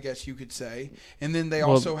vets, I guess you could say. And then they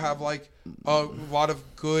also have like a lot of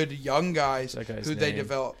good young guys who they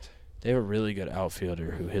developed. They have a really good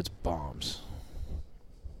outfielder who hits bombs.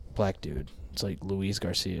 Black dude. It's like Luis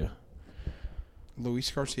Garcia. Luis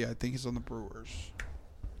Garcia, I think, is on the Brewers.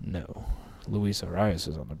 No. Luis Arias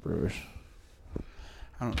is on the Brewers.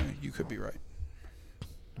 I don't know. You could be right.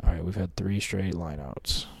 All right, we've had 3 straight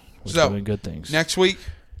lineouts. We're doing good things. Next week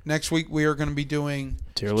we are going to be doing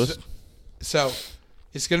tier list. So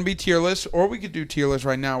it's going to be tier list, or we could do tier list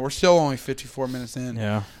right now. We're still only 54 minutes in.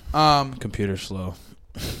 Yeah. Computer's slow.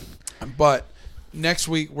 But next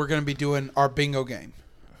week we're going to be doing our bingo game.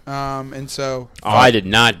 And so I did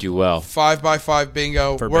not do well. 5x5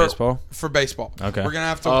 bingo for baseball. For baseball. Okay. We're gonna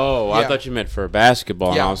have to. Oh, I thought you meant for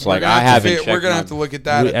basketball. Yeah, and I was like, I haven't checked. We're gonna have to look at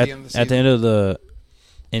that at the end of the season. At the end of the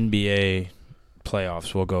NBA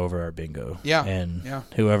playoffs, we'll go over our bingo. Yeah. And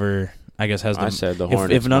whoever I guess has the. I said the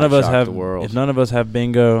Hornets. If none of us have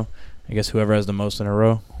bingo, I guess whoever has the most in a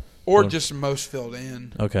row. Or just most filled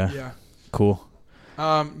in. Okay. Yeah. Cool.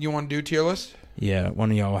 You want to do tier list? Yeah,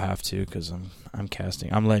 one of y'all will have to because I'm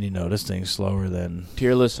casting. I'm letting you know this thing's slower than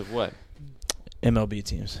Tier list of what? MLB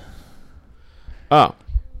teams. Oh.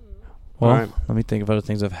 Well, All right. let me think of other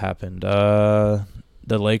things that have happened. The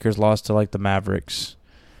Lakers lost to the Mavericks.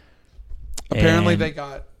 Apparently, And- they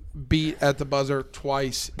got beat at the buzzer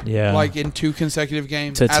twice, Yeah, in 2 consecutive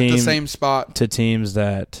games To at the team- same spot. to teams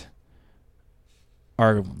that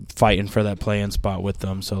are fighting for that play-in spot with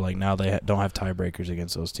them. So now they don't have tiebreakers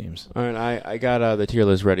against those teams. All right, I got the tier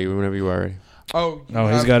list ready whenever you are ready. Oh, Oh,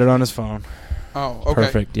 he's got it on his phone. Oh, okay.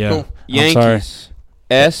 Perfect. Yeah. Cool. I'm sorry. Yankees.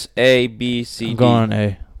 S A B C D. I'm going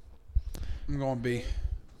A. I'm going B.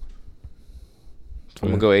 I'm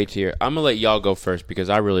gonna go A tier. I'm gonna let y'all go first because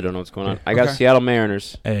I really don't know what's going on. Okay. I got Okay. Seattle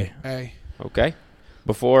Mariners. A. A. Okay.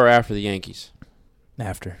 Before or after the Yankees?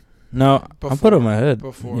 After. No, I'm Before. putting them ahead.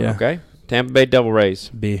 Before. Yeah. Okay. Tampa Bay Devil Rays.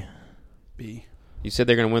 B. B. You said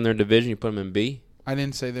they're gonna win their division. You put them in B. I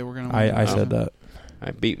didn't say they were going to I win. said that.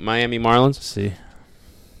 I beat Miami Marlins. C.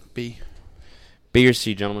 B. B or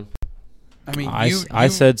C, gentlemen. I mean, I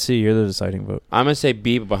said C. You're the deciding vote. I'm gonna say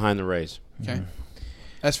B, but behind the Rays. Okay. Mhm.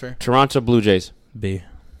 That's fair. Toronto Blue Jays. B.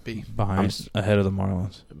 B. Behind, ahead of the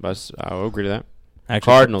Marlins. I'll agree to that. Actually,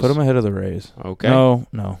 Cardinals. Put them ahead of the Rays. Okay. No.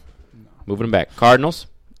 Moving them back. Cardinals.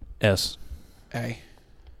 S. A.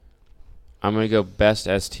 I'm gonna go best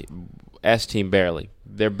S team barely.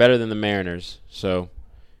 They're better than the Mariners, so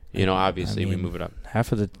obviously we mean, move it up.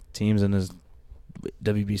 Half of the teams in this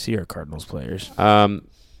WBC are Cardinals players.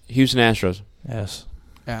 Houston Astros. S.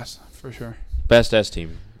 S, for sure. Best S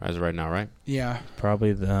team as of right now, right? Yeah.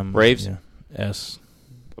 Probably them. Braves? Yeah. S.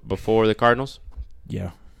 Before the Cardinals.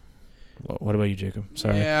 Yeah. What about you, Jacob?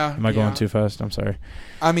 Sorry. Yeah. Am I going yeah. too fast? I'm sorry.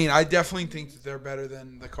 I mean, I definitely think that they're better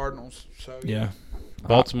than the Cardinals. So Yeah.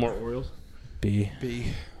 Baltimore Orioles. B. B.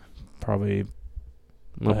 Probably.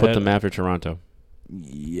 I'm gonna put them after Toronto.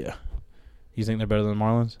 Yeah. You think they're better than the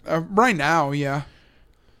Marlins? Right now, yeah.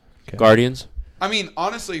 Okay. Guardians. I mean,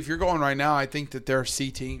 honestly, if you're going right now, I think that they're a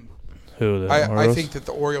C team. Who? The I Orioles? think that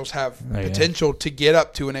the Orioles have Oh, yeah. potential to get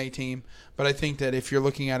up to an A team, but I think that if you're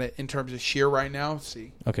looking at it in terms of sheer right now,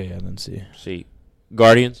 C. Okay, yeah, then C. C.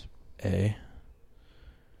 Guardians. A.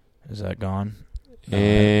 Is that gone? No.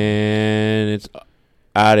 And it's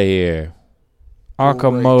out of here.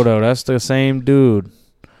 Akamoto. That's the same dude.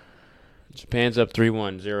 Japan's up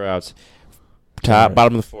 3-1, 0 outs. all right.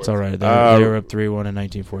 Bottom of the fourth. It's all right. They were up 3-1 in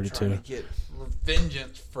 1942. Trying to get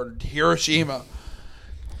vengeance for Hiroshima.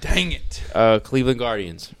 Dang it. Cleveland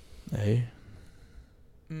Guardians. A.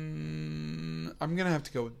 I'm going to have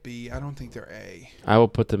to go with B. I don't think they're A. I will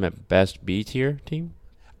put them at best B tier team.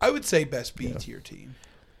 I would say best B tier team.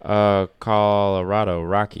 Colorado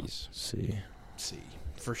Rockies. C. C,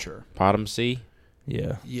 for sure. Bottom C.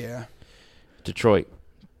 Yeah. Yeah. Detroit.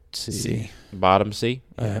 C. C. Bottom C.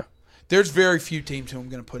 Yeah. There's very few teams who I'm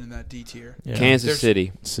going to put in that D tier. Yeah. Kansas There's-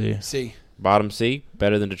 City. C. C. Bottom C.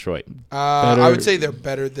 Better than Detroit. I would say they're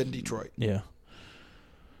better than Detroit. Yeah.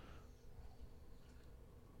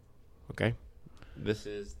 Okay. This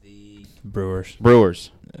is the Brewers.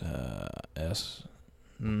 Brewers. S.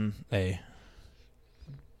 A.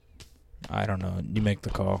 I don't know. You make the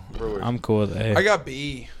call. Brewers. I'm cool with A. I got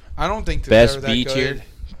B. I don't think that Best they're that B good. tier?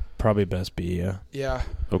 Probably best B, yeah. Yeah.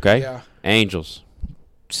 Okay. Yeah. Angels.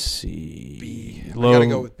 C. B. I Low. got to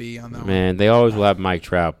go with B on that one. Man, they always will have Mike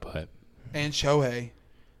Trout, but And Shohei.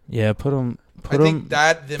 Yeah, put them. I think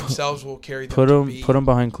that themselves will carry them Put to them. B. Put them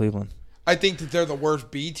behind Cleveland. I think that they're the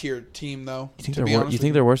worst B tier team, though. You think to be they're? honest You with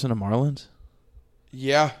think they're worse than the Marlins?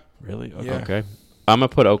 Yeah. Really? Okay. Yeah. okay. I'm gonna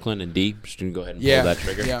put Oakland in D. Just gonna go ahead and Yeah. pull that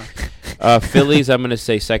trigger. Yeah. Phillies. I'm gonna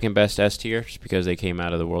say second best S tier, just because they came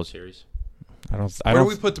out of the World Series. I Where do don't.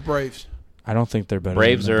 we put the Braves? I don't think they're better.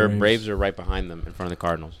 Braves than the Braves are right behind them in front of the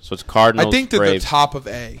Cardinals. So it's Cardinals. I think that Braves. the top of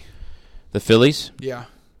A. The Phillies. Yeah.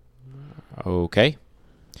 Okay.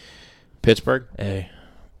 Pittsburgh. A.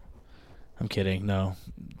 I'm kidding. No,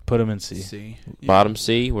 put them in C. C. Yeah. Bottom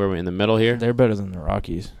C. Where we're in the middle here. They're better than the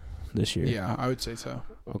Rockies this year. Yeah, I would say so.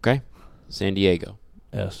 Okay. San Diego.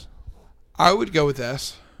 S. I would go with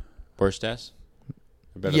S. Worst S.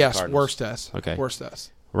 Or better than Yes, Cardinals? worst S. Okay. Worst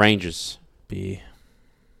S. Rangers. B.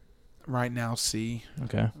 Right now, C.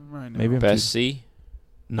 Okay. Right now. Maybe I'm Best too- C.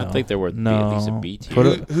 No. I think they're worth no. at least a B tier. Put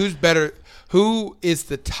Who, it- who's better? Who is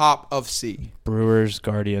the top of C? Brewers,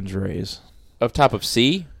 Guardians, Rays. Up top of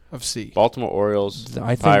C. Of C. Baltimore Orioles.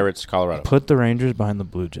 I think- Pirates. Colorado. Put the Rangers behind the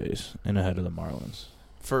Blue Jays and ahead of the Marlins.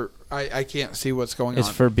 For I can't see what's going It's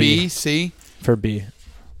on. for B. B, C. For B,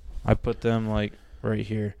 I put them right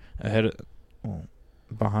here ahead of,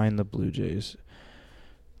 behind the Blue Jays.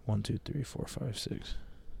 1, 2, 3, 4, 5, 6.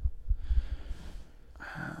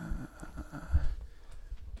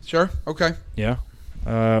 Sure. Okay. Yeah.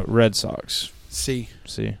 Red Sox. C.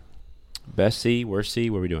 C. Best C, worst C.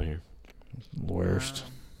 What are we doing here? Worst.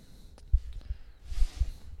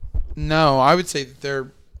 No, I would say that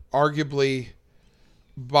they're arguably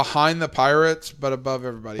behind the Pirates, but above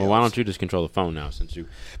everybody Well, else. why don't you just control the phone now since you...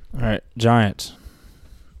 All right. Giants.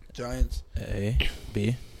 Giants. A.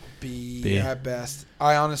 B. B at best.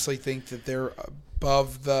 I honestly think that they're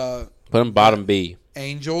above the Put them bottom B.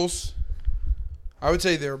 Angels. I would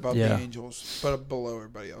say they're above Yeah. the Angels, but below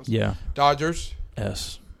everybody else. Yeah. Dodgers.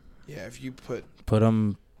 S. Yeah, if you put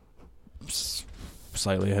them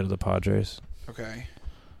slightly ahead of the Padres. okay.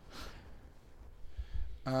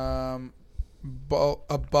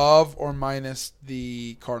 Above or minus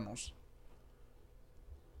the Cardinals.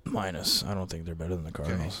 Minus. I don't think they're better than the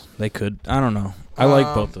Cardinals. They could. I don't know. I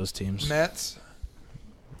like both those teams. Mets.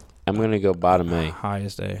 I'm going to go bottom A.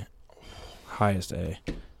 Highest A. Highest A.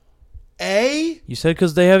 A. You said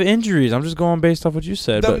because they have injuries. I'm just going based off what you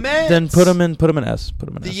said. The but Mets. then put them in S. Put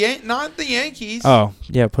them in S. Not the Yankees. Oh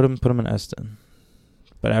yeah, put them in S then.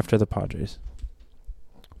 But after the Padres.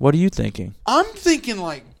 What are you thinking? I'm thinking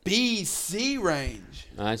like B, C range.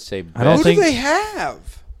 I'd say I don't Who think do they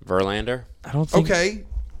have? Verlander I don't think Okay.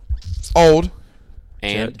 Old.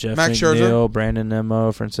 and Jeff Max McNeil, Scherzer? Brandon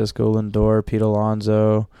Nimmo, Francisco Lindor, Pete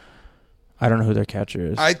Alonso. I don't know who their catcher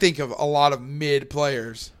is. I think of a lot of mid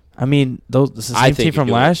players. I mean, this is the I same think team from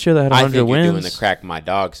you're doing- last year that had I 100 think wins. you're doing the crack my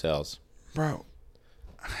dog sells. Bro.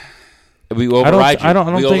 We override you. I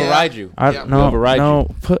don't we think- override you. Yeah. No, override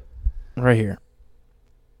no, put right here.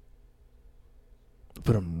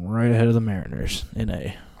 Put them right ahead of the Mariners in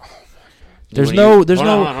A. There's What do no, you- there's hold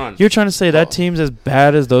no. on, hold on. You're trying to say that team's as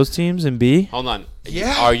bad as those teams in B? Hold on.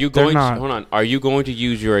 Yeah. Are you They're going? not. Hold on. Are you going to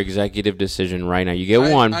use your executive decision right now? You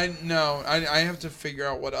get one. I have to figure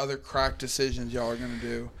out what other crack decisions y'all are going to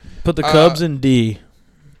do. Put the Cubs in D.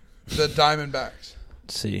 The Diamondbacks.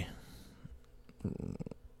 C.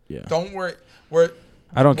 Yeah. Don't worry.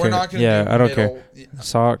 I don't We're care. not going to Yeah, do I don't middle. care.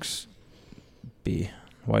 Sox B.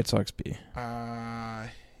 White Sox B. Yeah.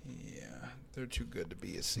 They're too good to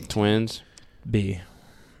be a C. Twins. B.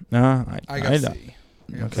 No, I got C.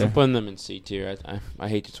 Okay. I'm putting them in C tier. I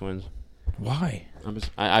hate the Twins. Why?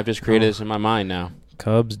 I've just created this in my mind now.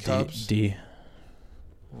 Cubs, Cubs. D.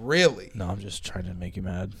 Really? No, I'm just trying to make you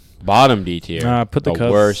mad. Bottom D tier. Put the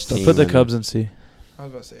Cubs. Worst team Put the in Cubs in C. I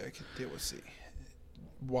was about to say I could deal with C.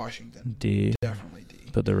 Washington. D. Definitely D.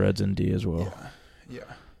 Put the Reds in D as well. Yeah.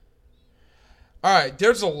 All right.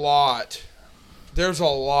 There's a lot.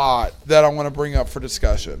 That I want to bring up for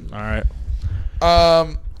discussion. All right.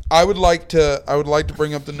 I would like to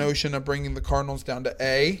bring up the notion of bringing the Cardinals down to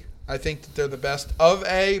A. I think that they're the best of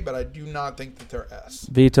A, but I do not think that they're S.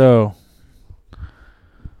 Veto.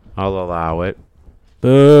 I'll allow it.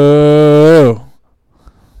 Boo.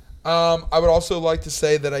 I would also like to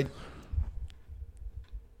say that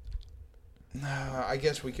I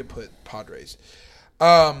guess we could put Padres.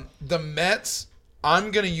 The Mets,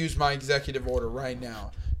 I'm going to use my executive order right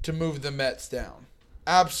now to move the Mets down.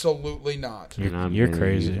 Absolutely not. You're gonna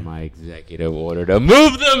crazy. use my executive order to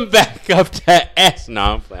move them back up to S. No,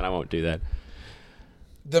 I'm playing. I won't do that.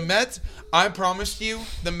 The Mets, I promised you,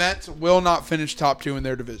 the Mets will not finish top 2 in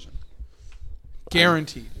their division.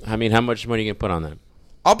 Guaranteed. I mean, how much money you can put on that?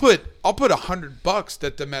 I'll put $100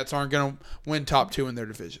 that the Mets aren't going to win top 2 in their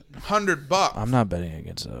division. $100. I'm not betting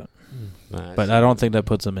against that. Nah, But I don't think that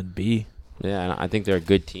puts them in B. yeah, I think they're a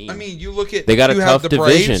good team. I mean, you look at They got a you tough have the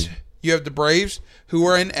Braves, division. You have the Braves who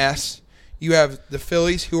are in S. You have the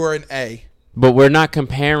Phillies who are in A. But we're not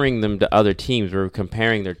comparing them to other teams. We're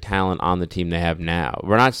comparing their talent on the team they have now.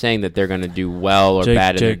 We're not saying that they're going to do well or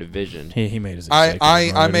bad in their division. He made his I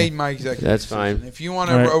executive already. made my executive. That's decision. fine. If you want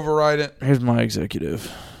to All right. override it, Here's my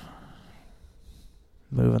executive.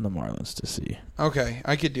 Moving the Marlins to C. okay,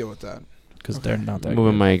 I could deal with that. Because they're not that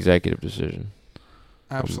Moving good. my executive decision.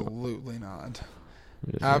 Absolutely not.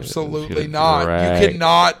 I'm just Absolutely gonna not. drag- You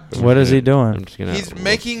cannot. What is he doing? I'm just gonna. He's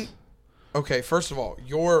making. Okay, first of all,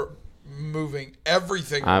 you're moving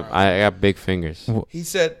everything around. I got big fingers. He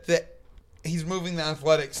said that he's moving the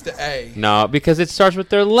Athletics to A. No, because it starts with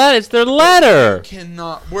their letter. It's their letter.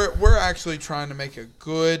 Cannot. We're actually trying to make a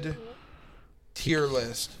good tier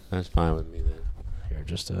list. That's fine with me then. Here,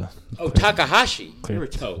 just a Oh, Takahashi. Clear.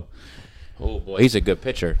 Naruto. Oh boy, he's a good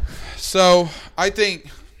pitcher. So I think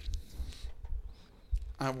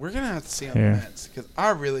we're gonna have to see on Here. the Mets because I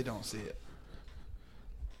really don't see it.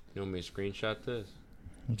 You want me to screenshot this?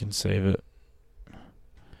 You can save it.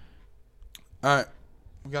 All right,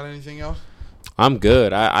 we got anything else? I'm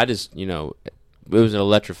good. I just, it was an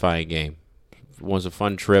electrifying game. It was a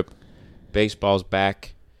fun trip. Baseball's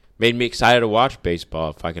back. Made me excited to watch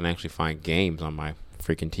baseball if I can actually find games on my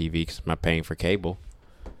freaking TV because I'm not paying for cable.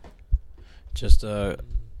 Just go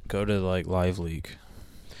to like Live League.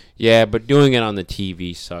 Yeah, but doing it on the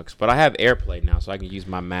TV sucks. But I have AirPlay now, so I can use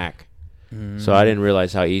my Mac. So I didn't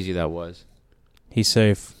realize how easy that was. He's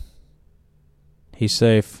safe. He's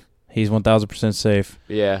safe. He's 1,000% safe.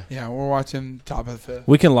 Yeah. Yeah, we're watching top of the fifth.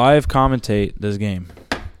 We can live commentate this game.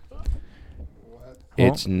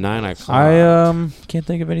 It's 9 o'clock. I can't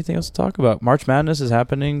think of anything else to talk about. March Madness is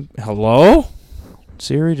happening. Hello?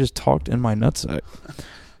 Siri just talked in my nutsack.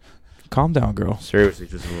 Calm down, girl. Seriously,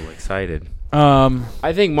 just a little excited.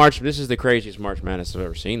 I think this is the craziest March Madness I've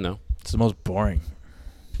ever seen, though. It's the most boring.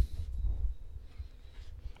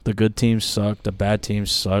 The good teams suck. The bad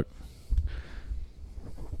teams suck.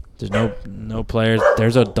 There's no players.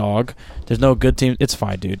 There's a dog. There's no good team. It's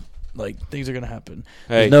fine, dude. Like, things are going to happen.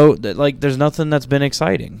 Hey. There's nothing that's been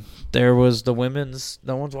exciting. There was the women's.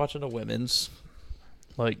 No one's watching the women's.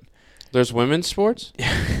 Like, there's women's sports?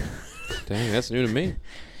 Dang, that's new to me.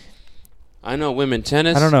 I know women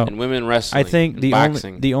tennis I don't know. And women wrestling. I think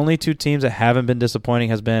and the only two teams that haven't been disappointing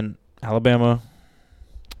has been Alabama.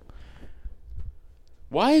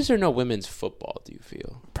 Why is there no women's football, do you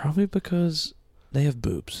feel? Probably because they have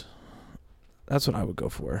boobs. That's what I would go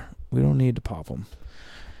for. We don't need to pop them.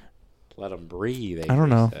 Let them breathe, I don't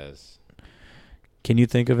know. Says. Can you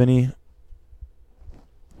think of any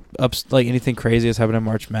anything crazy that's happened in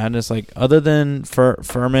March Madness? Like, other than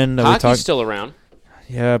Furman that Hockey's we talked. still around.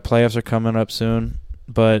 Yeah, playoffs are coming up soon,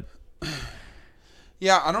 but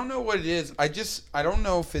Yeah, I don't know what it is. I don't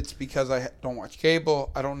know if it's because I don't watch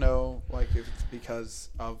cable. I don't know, like, if it's because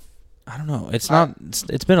of. I don't know. It's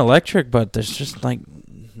it's been electric, but there's just like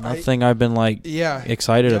nothing I've been like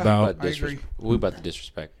excited about. I agree. We about the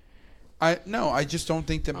disrespect. I just don't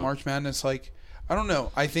think that March Madness, like, I don't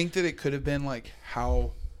know. I think that it could have been like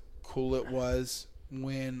how cool it was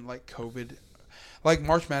when like COVID. Like,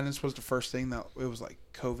 March Madness was the first thing that it was like,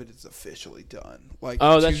 COVID is officially done. Like,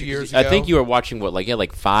 2 years ago. I think you were watching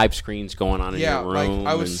like 5 screens going on in your room.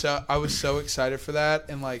 Yeah, like, I was so excited for that.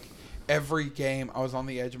 And, like, every game, I was on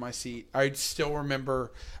the edge of my seat. I still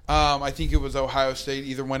remember, I think it was Ohio State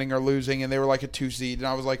either winning or losing, and they were like a 2 seed. And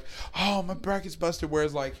I was like, oh, my bracket's busted.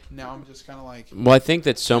 Whereas, like, now I'm just kind of like. Well, I think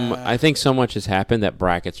that so much has happened that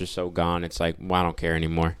brackets are so gone. It's like, well, I don't care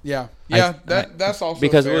anymore. Yeah. That's also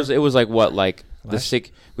because fair. it was like what, like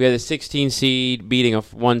we had the 16 seed beating a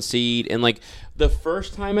 1 seed, and like the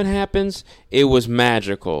first time it happens, it was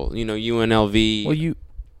magical. You know, UNLV.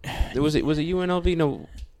 Well, was it UNLV? No,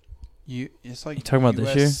 it's like you talking about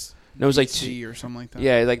this year? No, it was like C or something like that.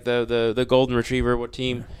 Yeah, like the Golden Retriever, what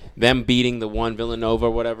team? Them beating the one Villanova,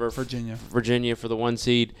 whatever. Virginia for the 1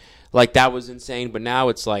 seed. Like, that was insane. But now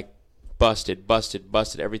it's like busted.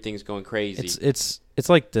 Everything's going crazy. It's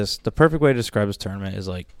like this. The perfect way to describe this tournament is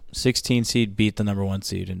like 16 seed beat the number 1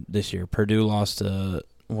 seed in this year. Purdue lost to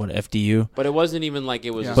FDU. But it wasn't even like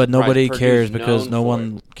it was. But nobody cares because no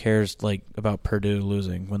one cares like about Purdue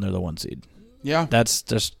losing when they're the 1 seed. Yeah, that's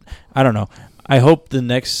just, I don't know. I hope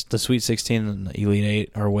the Sweet 16 and the Elite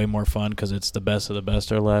 8 are way more fun because it's the best of the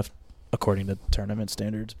best are left according to tournament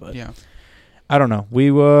standards. But yeah, I don't know.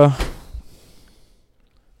 We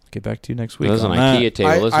get back to you next week. There's an IKEA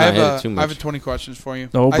table. Let's not hit it too much. I have 20 questions for you.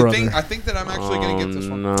 Oh, brother. I think that I'm actually going to get this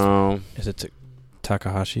one. No. Is it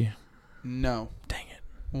Takahashi? No. Dang it.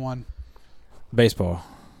 1. Baseball.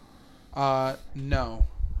 No.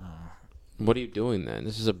 What are you doing then?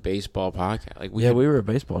 This is a baseball podcast. Like we were a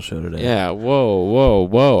baseball show today. Yeah.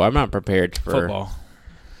 Whoa. I'm not prepared for football.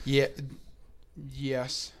 Yeah.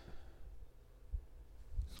 Yes.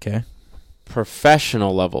 Okay.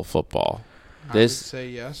 Professional level football. I would say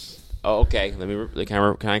yes. Oh, okay.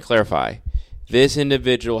 Can I clarify? This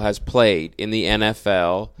individual has played in the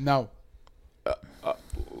NFL. No.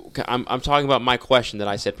 I'm talking about my question that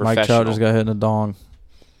I said professional. Mike Trout just got hit in the dong.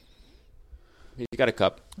 He got a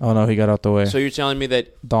cup. Oh, no, he got out the way. So you're telling me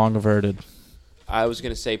that... Dong averted. I was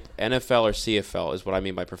going to say NFL or CFL is what I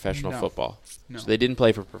mean by professional football. No. So they didn't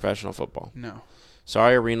play for professional football. No.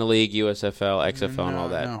 Sorry, Arena League, USFL, XFL, and all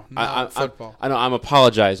that. No, football. I know. I'm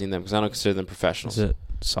apologizing them because I don't consider them professionals. Is it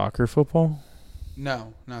soccer football?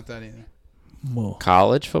 No, not that either. Whoa.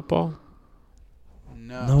 College football?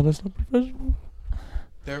 No, that's not professional.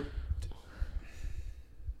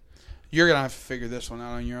 You're going to have to figure this one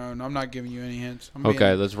out on your own. I'm not giving you any hints.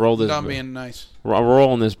 Let's roll this. I'm being nice. We're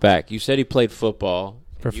rolling this back. You said he played football.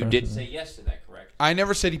 You did say yes to that, correct? I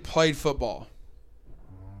never said he played football.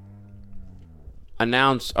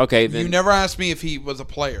 Announce. Okay, then. You never asked me if he was a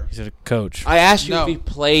player. He's a coach. I asked you if he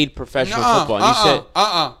played professional football.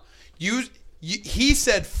 And you said he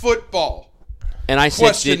said football. And I said,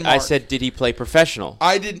 Question mark. did he play professional?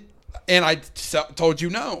 I didn't, and I told you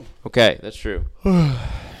no. Okay, that's true.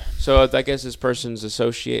 So I guess this person's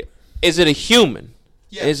associate. Is it a human?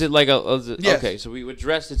 Yes. Is it like Yes. Okay, so we would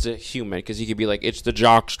dress it's a human because he could be like, it's the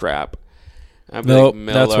jock strap. I'd be Nope, like,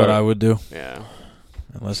 that's what Miller. I would do. Yeah.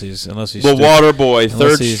 Unless he's The water boy,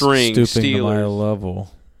 third he's string, stooping to my Steelers.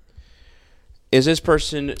 level. Is this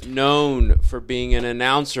person known for being an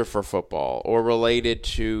announcer for football or related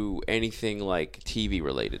to anything like TV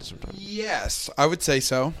related sometimes? Yes, I would say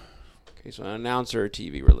so. Okay, so an announcer or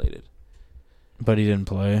TV related. But he didn't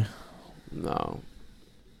play. No.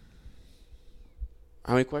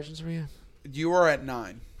 How many questions are we at? You are at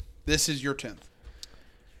 9. This is your 10th.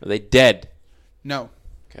 Are they dead? No.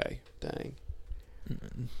 Okay, dang.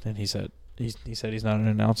 And he said he said he's not an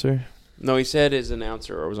announcer. No, he said his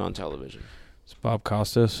announcer or was on television. It's Bob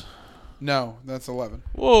Costas. No, that's 11.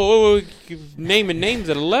 Whoa, naming names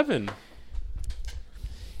at 11.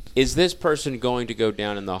 Is this person going to go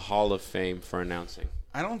down in the Hall of Fame for announcing?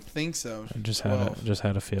 I don't think so. I just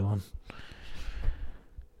had a feeling.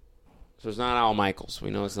 So it's not Al Michaels.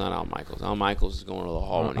 We know it's not Al Michaels. Al Michaels is going to the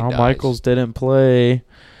Hall when he Al dies. Michaels didn't play.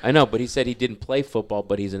 I know, but he said he didn't play football,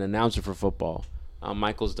 but he's an announcer for football. Al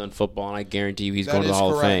Michaels done football, and I guarantee you he's going to the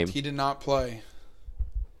Hall of Fame. He did not play.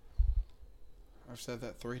 I've said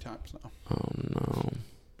that 3 times now. Oh,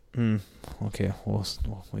 no. Okay, well,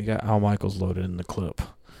 we got Al Michaels loaded in the clip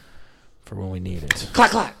for when we need it.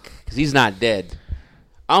 Clack, clack. Because he's not dead.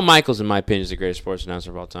 Al Michaels, in my opinion, is the greatest sports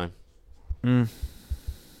announcer of all time.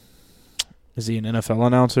 Is he an NFL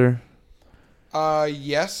announcer?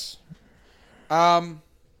 Yes. Great,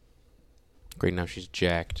 now she's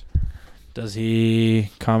jacked. Does he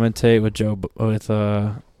commentate with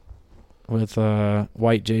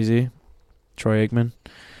White Jay-Z, Troy Aikman?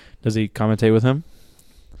 Does he commentate with him?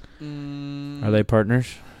 Are they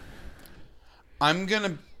partners?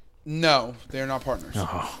 No, they're not partners.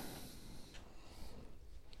 Oh.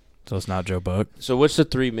 So it's not Joe Buck. So what's the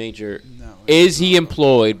 3 major? No. Is he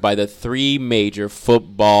employed by the 3 major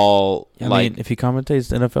football? I mean, if he commentates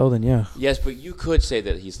the NFL, then yeah. Yes, but you could say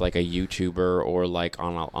that he's like a YouTuber or like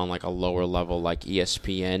on like a lower level, like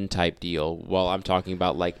ESPN type deal. While I'm talking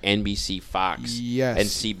about like NBC, Fox, Yes. and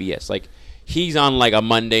CBS. Like he's on like a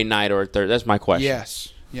Monday night or a Thursday. That's my question.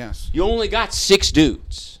 Yes. You only got 6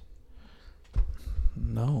 dudes.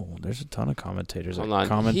 No, there's a ton of commentators that Hold on.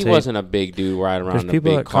 commentate. He wasn't a big dude riding around There's in a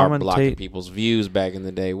people big that car blocking commentate- people's views back in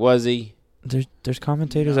the day, was he? There's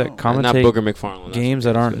commentators No. that Not commentate Booger McFarland. that's games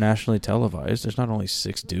what that he aren't said. nationally televised. There's not only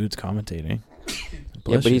 6 dudes commentating. Yeah,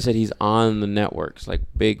 Bless but he you. said he's on the networks, like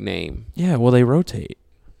big name. Yeah, well, they rotate.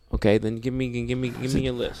 Okay, then give me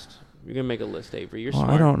a list. You're gonna make a list, Avery. You're Well,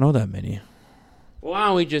 smart. I don't know that many. Why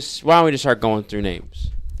don't we just start going through names?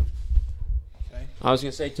 Okay. I was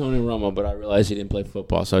gonna say Tony Romo, but I realized he didn't play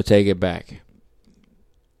football, so I take it back.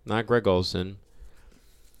 Not Greg Olson.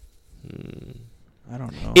 I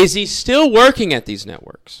don't know. Is he still working at these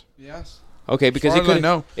networks? Yes. Okay, because far as I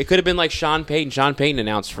know. it could have been like Sean Payton. Sean Payton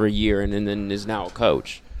announced for a year and then is now a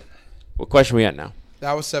coach. What question are we at now?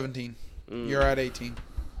 That was 17. You're at 18.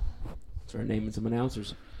 Start naming some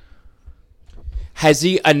announcers. Has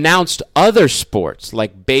he announced other sports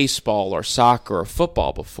like baseball or soccer or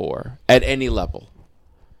football before at any level?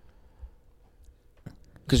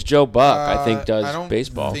 Because Joe Buck, I think, I does don't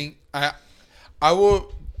baseball. I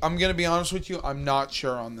will. I'm gonna be honest with you. I'm not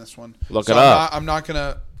sure on this one. Look So it up. I'm not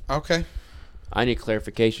gonna. Okay. I need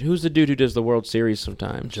clarification. Who's the dude who does the World Series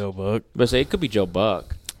sometimes? Joe Buck. But say it could be Joe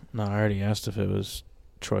Buck. No, I already asked if it was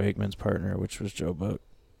Troy Aikman's partner, which was Joe Buck.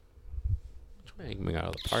 We got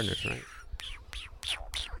all the partners, right?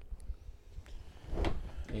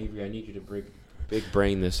 Avery, I need you to big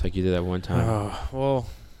brain this like you did that one time. Oh, well.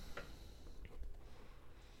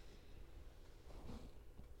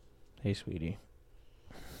 Hey, sweetie.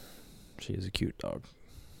 She is a cute dog.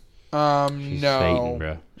 She's no. Satan,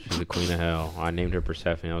 bro. She's the queen of hell. I named her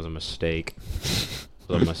Persephone. That was a mistake. It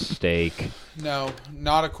was a mistake. No,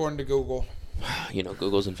 not according to Google. You know,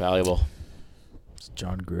 Google's infallible. It's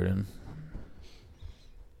John Gruden.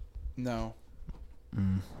 No.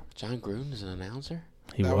 John Gruden is an announcer?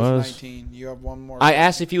 He That was. 19. You have one more. I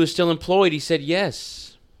asked if he was still employed. He said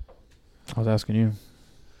yes. I was asking you.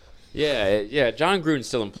 Yeah. John Gruden's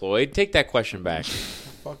still employed. Take that question back.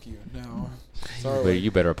 Fuck you. No. But Sorry.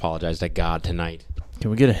 you better apologize to God tonight. Can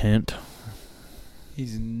we get a hint?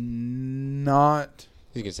 He's not.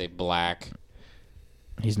 He's gonna say black.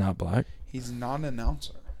 He's not black. He's not an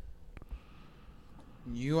announcer.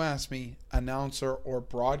 You asked me announcer or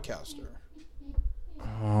broadcaster.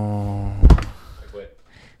 Oh. I quit.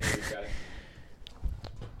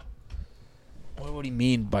 What would he he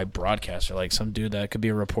mean by broadcaster? Like some dude that could be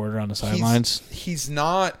a reporter on the sidelines? He's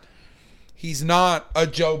not a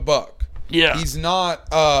Joe Buck. Yeah. He's not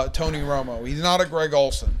Tony Romo. He's not a Greg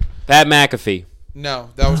Olson. Pat McAfee. No,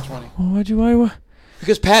 that was 20. Why'd you?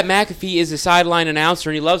 Because Pat McAfee is a sideline announcer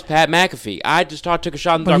and he loves Pat McAfee. I just took a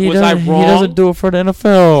shot in the But dark. he Was I wrong? He doesn't do it for the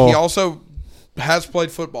NFL. He also has played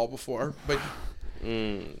football before, but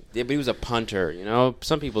Yeah, but he was a punter. You know,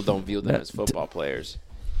 some people don't view them as football players.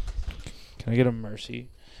 Can I get a mercy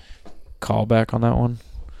call back on that one?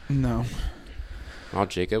 no. Oh,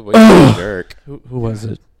 Jacob, what you jerk. Who was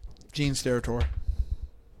it? Gene Steratore.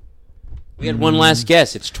 We had one last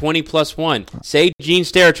guess. It's 20 plus 1. Say Gene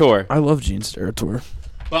Steratore. I love Gene Steratore.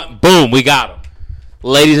 But boom, we got him.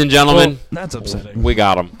 Ladies and gentlemen, That's upsetting. we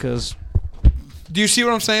got him. Because Do you see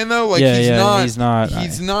what I'm saying though? Like Yeah, he's yeah, not. he's not-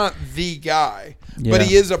 He's not the guy, Yeah. but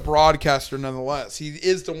he is a broadcaster nonetheless. He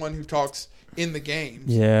is the one who talks in the games.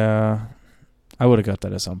 yeah, I would have got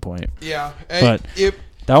that at some point. Yeah. But-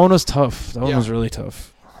 That one was tough. That one Yeah. was really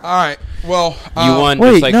tough. all right. Well, You won.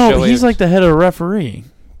 Wait, just like no, Shohei- he's like the head of referee.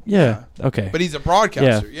 Yeah. Okay. but he's a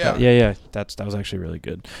broadcaster. Yeah. Yeah. That was actually really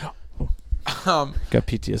good. Um, Got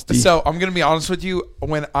PTSD. So I'm gonna be honest with you.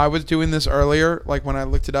 When I was doing this earlier, like when I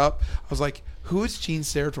looked it up, I was like, "Who is Gene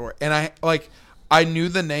Steratore?" And I knew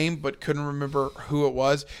the name but couldn't remember who it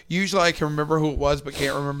was. Usually I can remember who it was but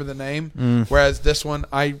can't remember the name. Whereas this one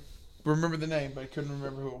I remember the name but I couldn't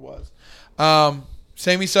remember who it was.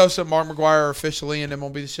 Sammy Sosa, Mark McGuire are officially in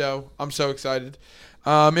MLB The Show. I'm so excited.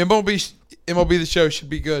 MLB The Show should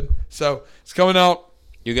be good. So it's coming out.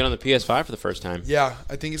 You get on the PS5 for the first time. Yeah,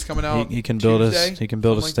 I think it's coming out. he can build Tuesday, he can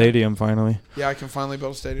build a something like that. stadium finally. Yeah, I can finally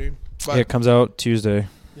build a stadium. But Yeah, it comes out Tuesday.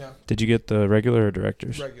 yeah, Did you get the regular or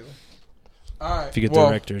directors? regular. All right. If you get well,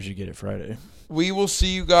 directors, you get it Friday. we will see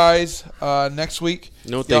you guys next week.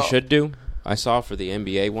 You know what Yo. they should do? I saw for the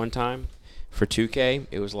NBA one time for 2K,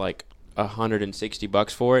 it was like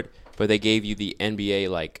 $160 for it, but they gave you the NBA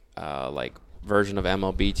like version of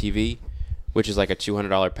MLB TV, which is like a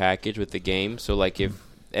 $200 package with the game. So like if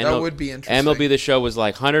That would be interesting. MLB The Show was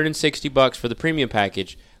like $160 for the premium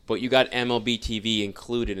package, but you got MLB TV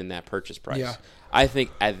included in that purchase price. Yeah. I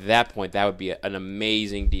think at that point that would be an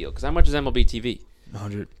amazing deal. Because how much is MLB TV?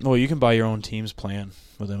 100. Well, you can buy your own team's plan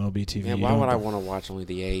with MLB TV. Man, why would I want to watch only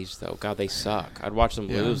the A's though? God, they suck. I'd watch them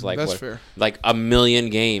Yeah, lose like that's what, fair. like a million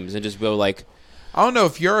games and just go like, I don't know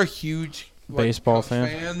if you're a huge Baseball Cubs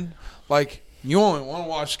fan? like you only want to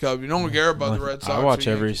watch the Cubs. You don't care about the Red Sox. I watch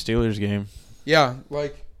or every Yankees. Steelers game. Yeah,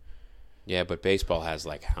 like yeah, but baseball has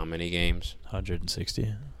like how many games?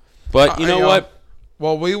 160. But you know what?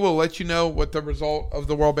 Well, we will let you know what the result of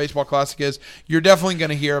the World Baseball Classic is. You're definitely going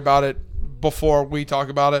to hear about it before we talk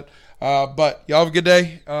about it. But y'all have a good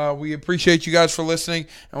day. We appreciate you guys for listening,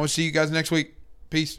 and we'll see you guys next week. Peace.